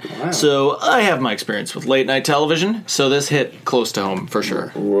that. Wow. So I have my experience with late night television, so this hit close to home for sure.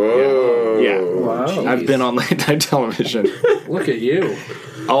 Whoa. Yeah. Wow. I've been on late night television. Look at you.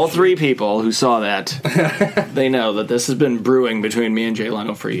 All 3 people who saw that, they know that this has been brewing between me and Jay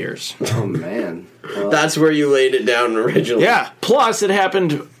Leno for years. Oh, man. Well, That's where you laid it down originally. Yeah. Plus, it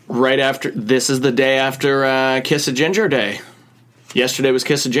happened right after. This is the day after Kiss of Ginger Day. Yesterday was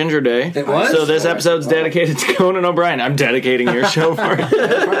Kiss of Ginger Day. It was? So this episode's dedicated to Conan O'Brien. I'm dedicating your show for it.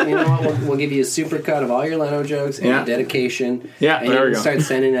 you know what? We'll give you a super cut of all your Leno jokes and Yeah. a dedication. Yeah, and there you we can go. start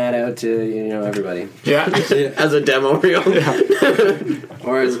sending that out to Yeah. everybody, As a demo reel.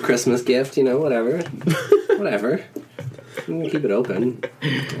 or as a Christmas gift. Whatever. Whatever. We'll keep it open.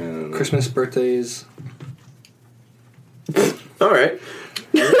 Christmas, birthdays. All right.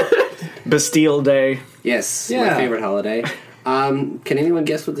 Bastille Day. Yes, Yeah. my favorite holiday. Can anyone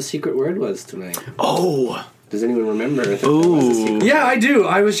guess what the secret word was tonight? Oh. Does anyone remember? If there was a secret? Yeah, I do.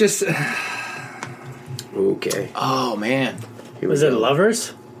 I was just... Okay. Oh, man. Was it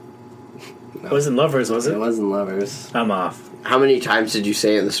Lovers? No. It wasn't Lovers, was It it? wasn't lovers. I'm off. How many times did you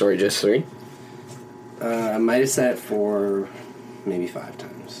say in the story? Just 3? I might have said it for maybe 5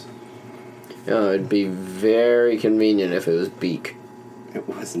 times. It'd be very convenient if it was beak. It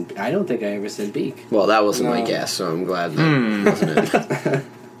wasn't. I don't think I ever said beak. Well, that wasn't my No. guess, so I'm glad that wasn't it.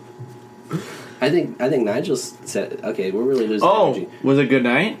 I think Nigel said. Okay, we're really losing energy. Was it good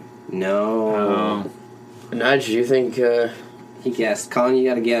night? No. Nudge, do you think... He guessed. Colin, you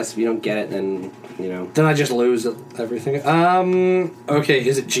got to guess. If you don't get it, then you know. Then I just lose everything. Okay,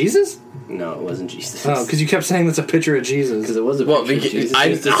 is it Jesus? No, it wasn't Jesus. Oh, because you kept saying that's a picture of Jesus. Because it was a Well, picture of Jesus. I'm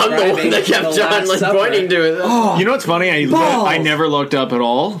He was the one that kept describing on the like Last pointing Supper. to it. You know what's funny? I never looked up at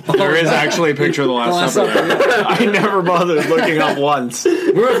all. There is actually a picture of the Last Supper. I never bothered looking up once.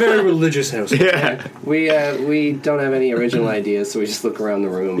 We're a very religious house. Yeah. We don't have any original ideas, so we just look around the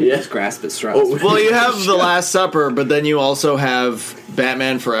room and just grasp at straws. Well, you have the Last Supper, but then you also have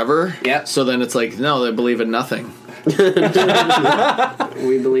Batman Forever. Yep. So then it's like, no, they believe in nothing.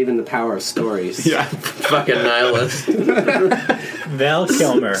 We believe in the power of stories. Yeah. Fucking nihilist. Val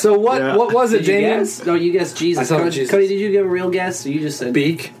Kilmer. So what was it, Did you Damien? guess? No, you guessed Jesus. I thought Cody, Jesus. Cody, did you give a real guess? Or you just said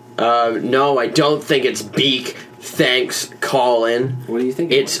Beak. No, I don't think it's Beak. Thanks, Colin. What do you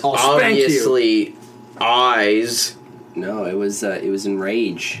think? It's I'll spank you. obviously Eyes. No, it was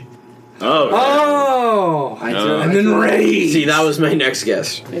Enrage. Oh! I'm enraged. See, that was my next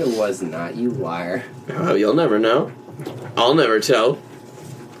guess. It was not. You liar. Oh, you'll never know. I'll never tell.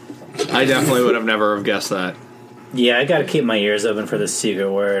 I definitely would have never have guessed that. Yeah, I gotta keep my ears open for the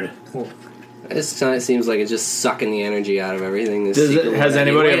secret word. This kind of seems like it's just sucking the energy out of everything. This secret Has word.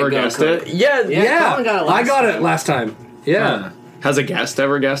 anybody Way to ever go, guessed Cody. it? Yeah, Yeah, Colin got it I last got it time. last time. Yeah. Has a guest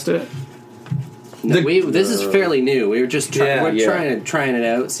ever guessed it? No, this is fairly new. We were just trying it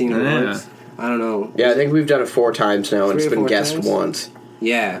out, seeing what Yeah. works. I don't know. Yeah, I think we've done it 4 times now, and 3 it's or been 4 guessed times? once.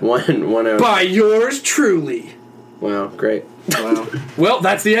 Yeah. One out. By yours truly. Wow, great. Wow. Well,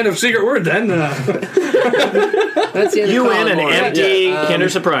 that's the end of Secret Word then. That's the end You of win Colin an Moore. empty Kinder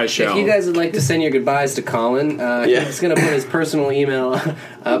Surprise show. If you guys would like to send your goodbyes to Colin, he's going to put his personal email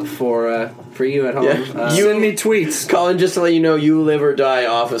up for you at home. Yeah. You send me tweets. Colin, just to let you know, you live or die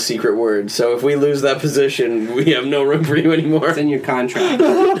off a secret word. So if we lose that position, we have no room for you anymore. It's in your contract.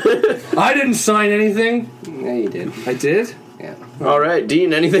 I didn't sign anything. Yeah, you did. I did? Yeah. All right,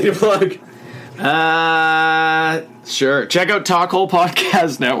 Dean, anything to plug? Sure. Check out Talkhole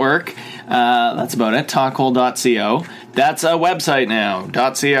Podcast Network. That's about it. Talkhole.co. That's a website now.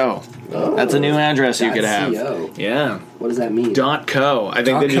 .co. Oh. That's a new address you could have. .co. Yeah. What does that mean? .co. I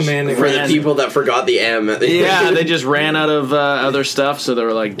think they just commanding For the people that forgot the M at the Yeah, they just ran out of other stuff, so they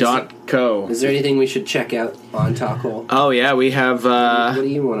were like .co. Is there anything we should check out on Talkhole? Oh yeah, we have What do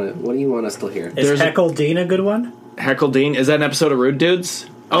you want us to hear? Is Heckle Dean a good one? Heckle Dean. Is that an episode of Rude Dudes?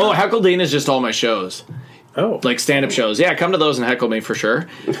 Oh, Heckle Dean is just all my shows. Oh. Like stand-up shows. Yeah, come to those and heckle me for sure.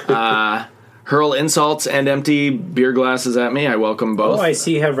 Hurl insults and empty beer glasses at me. I welcome both. Oh, I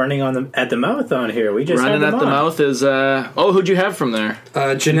see you have running at the mouth on here. We just Running had at them the on. mouth is who'd you have from there?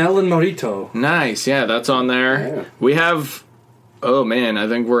 Janelle and Morito. Nice, yeah, that's on there. Yeah. We have I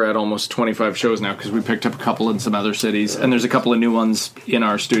think we're at almost 25 shows now because we picked up a couple in some other cities, and there's a couple of new ones in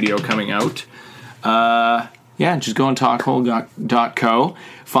our studio coming out. Yeah, just go on talkhole.co.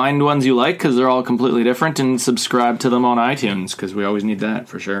 Find ones you like because they're all completely different, and subscribe to them on iTunes because we always need that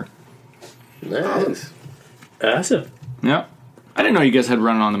for sure. Nice. Awesome. Yeah. I didn't know you guys had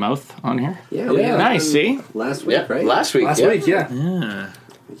Running on the Mouth on here. Yeah, we had Nice, one see? last week, Yeah, right? last week. Last yeah. week, yeah.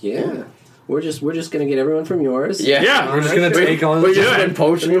 Yeah. We're just gonna get everyone from yours. Yeah. Yeah. We're just going to take all We've of just been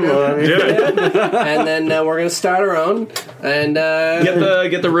poaching them on. And then we're gonna start our own. And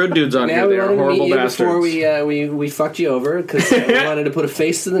Get the rude dudes on yeah, here. we They're wanted to horrible meet you bastards. before we fucked you over because we wanted to put a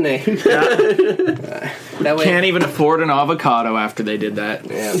face to the name. That way, Can't even afford an avocado after they did that.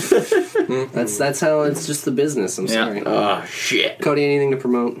 yeah. That's how it's just the business. I'm Yeah. sorry. Oh, shit. Cody, anything to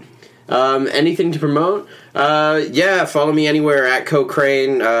promote? Anything to promote? Yeah, follow me anywhere at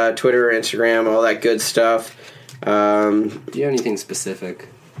Cochrane, Twitter, Instagram, all that good stuff. Do you have anything specific?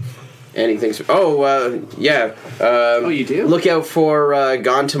 Anything? Yeah. You do? Look out for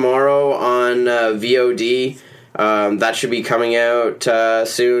Gone Tomorrow on VOD. That should be coming out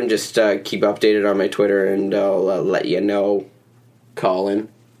soon. Just keep updated on my Twitter, and I'll let you know. Colin,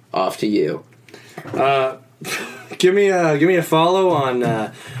 off to you. Give me a follow on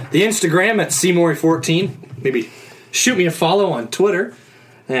the Instagram at Cmori14. Maybe shoot me a follow on Twitter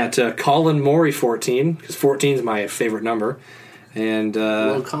at Colin Mori14 because 14 is my favorite number. And A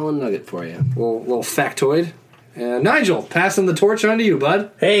little Colin nugget for you. little factoid. Nigel, passing the torch on to you,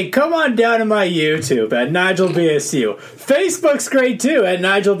 bud. Hey, come on down to my YouTube at NigelBSU. Facebook's great too at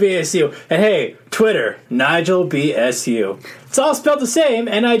NigelBSU. And hey, Twitter, NigelBSU. It's all spelled the same,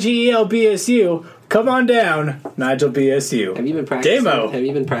 NIGELBSU. Come on down, NigelBSU. Have you been practicing? Demo. Have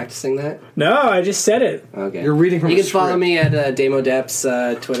you been practicing that? No, I just said it. Okay. You're reading from You a can follow script. me at Demo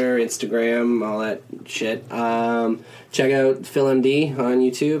Deps, Twitter, Instagram, all that shit. Check out PhilMD on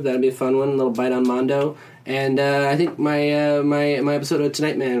YouTube. That'll be a fun one. A little bite on Mondo. And I think my my episode of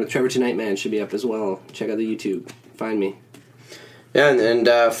Tonight Man with Trevor Tonight Man should be up as well. Check out the YouTube. Find me. Yeah,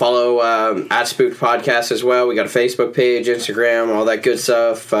 and follow at Spooked Podcast as well. We got a Facebook page, Instagram, all that good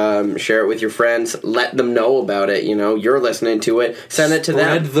stuff. Share it with your friends. Let them know about it. You know, you're listening to it. Send it to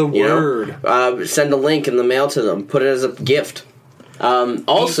them. Spread the word. Send a link in the mail to them. Put it as a gift.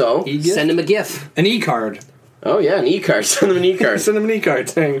 Also, Send him a GIF. An e-card. oh yeah, an e-card. Send them an e-card. Send them an e-card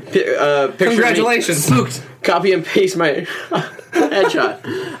saying, Picture congratulations, spooked. Copy and paste my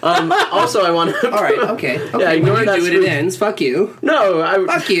headshot. Also, I want to. All right, okay. Yeah, ignore when that you do it, spook. it ends. Fuck you. No,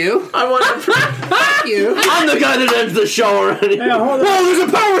 Fuck you. I want to. Fuck you. I'm the guy that ends the show already. Yeah, hold on. Oh, there's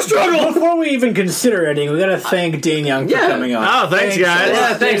a power struggle! Before we even consider ending, we got to thank Dane Young for Yeah. coming on. Oh, thanks, guys.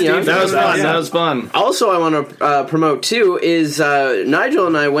 Yeah, thanks, Steve. That was fun. Yeah. That was fun. Also, I want to promote too is Nigel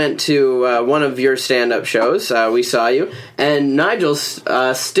and I went to one of your stand-up shows. We saw you, and Nigel's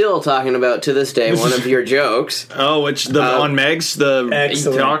still talking about to this day one of your jokes. Oh, which on Meg's the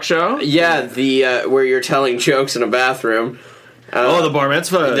Excellent. talk show? Yeah, the where you're telling jokes in a bathroom. Oh, the bar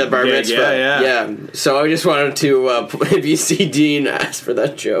mitzvah. The bar gig. mitzvah. Yeah. So I just wanted to, if you see Dean, ask for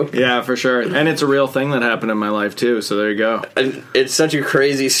that joke. Yeah, for sure. And it's a real thing that happened in my life, too, so there you go. And it's such a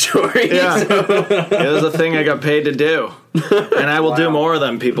crazy story. Yeah. It was a thing I got paid to do. And I will do more of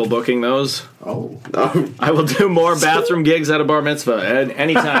them, people booking those. Oh. I will do more bathroom gigs at a bar mitzvah at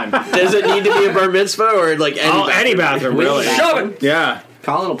any time. Does it need to be a bar mitzvah or like any bathroom, really. Shove it! Yeah.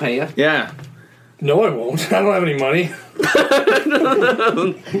 Colin will pay you. Yeah. No, I won't. I don't have any money.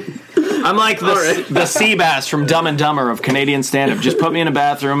 I'm like the sea bass from Dumb and Dumber of Canadian stand-up. Just put me in a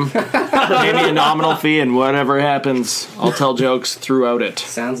bathroom, pay me a nominal fee, and whatever happens, I'll tell jokes throughout it.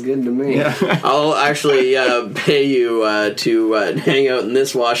 Sounds good to me. I'll actually pay you to hang out in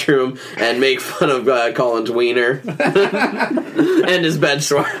this washroom and make fun of Colin's wiener and his bed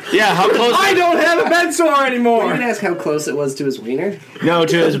sore. Yeah, how close? I don't have a bed sore Were you anymore! going to ask how close it was to his wiener? No,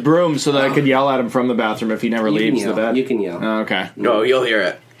 to his broom, so that I could yell at him from the bathroom if he never You can leaves the yell. bed. You can yell. Oh, okay. No, you'll hear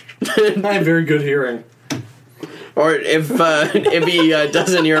it. I have very good hearing. Or if he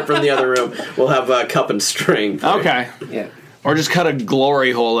doesn't hear it from the other room, we'll have a cup and string. Okay. Yeah. Or just cut a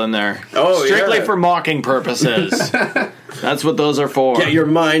glory hole in there. Oh, Strictly yeah. for mocking purposes. That's what those are for. Get your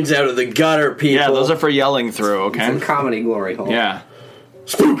minds out of the gutter, people. Yeah, those are for yelling through, Some okay? comedy glory hole. Yeah.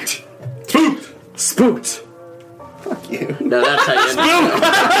 spooked. Spooked. Spooked. Fuck you. No, that's how you end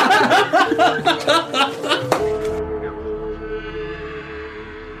it.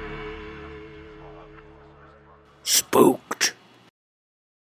 Spook.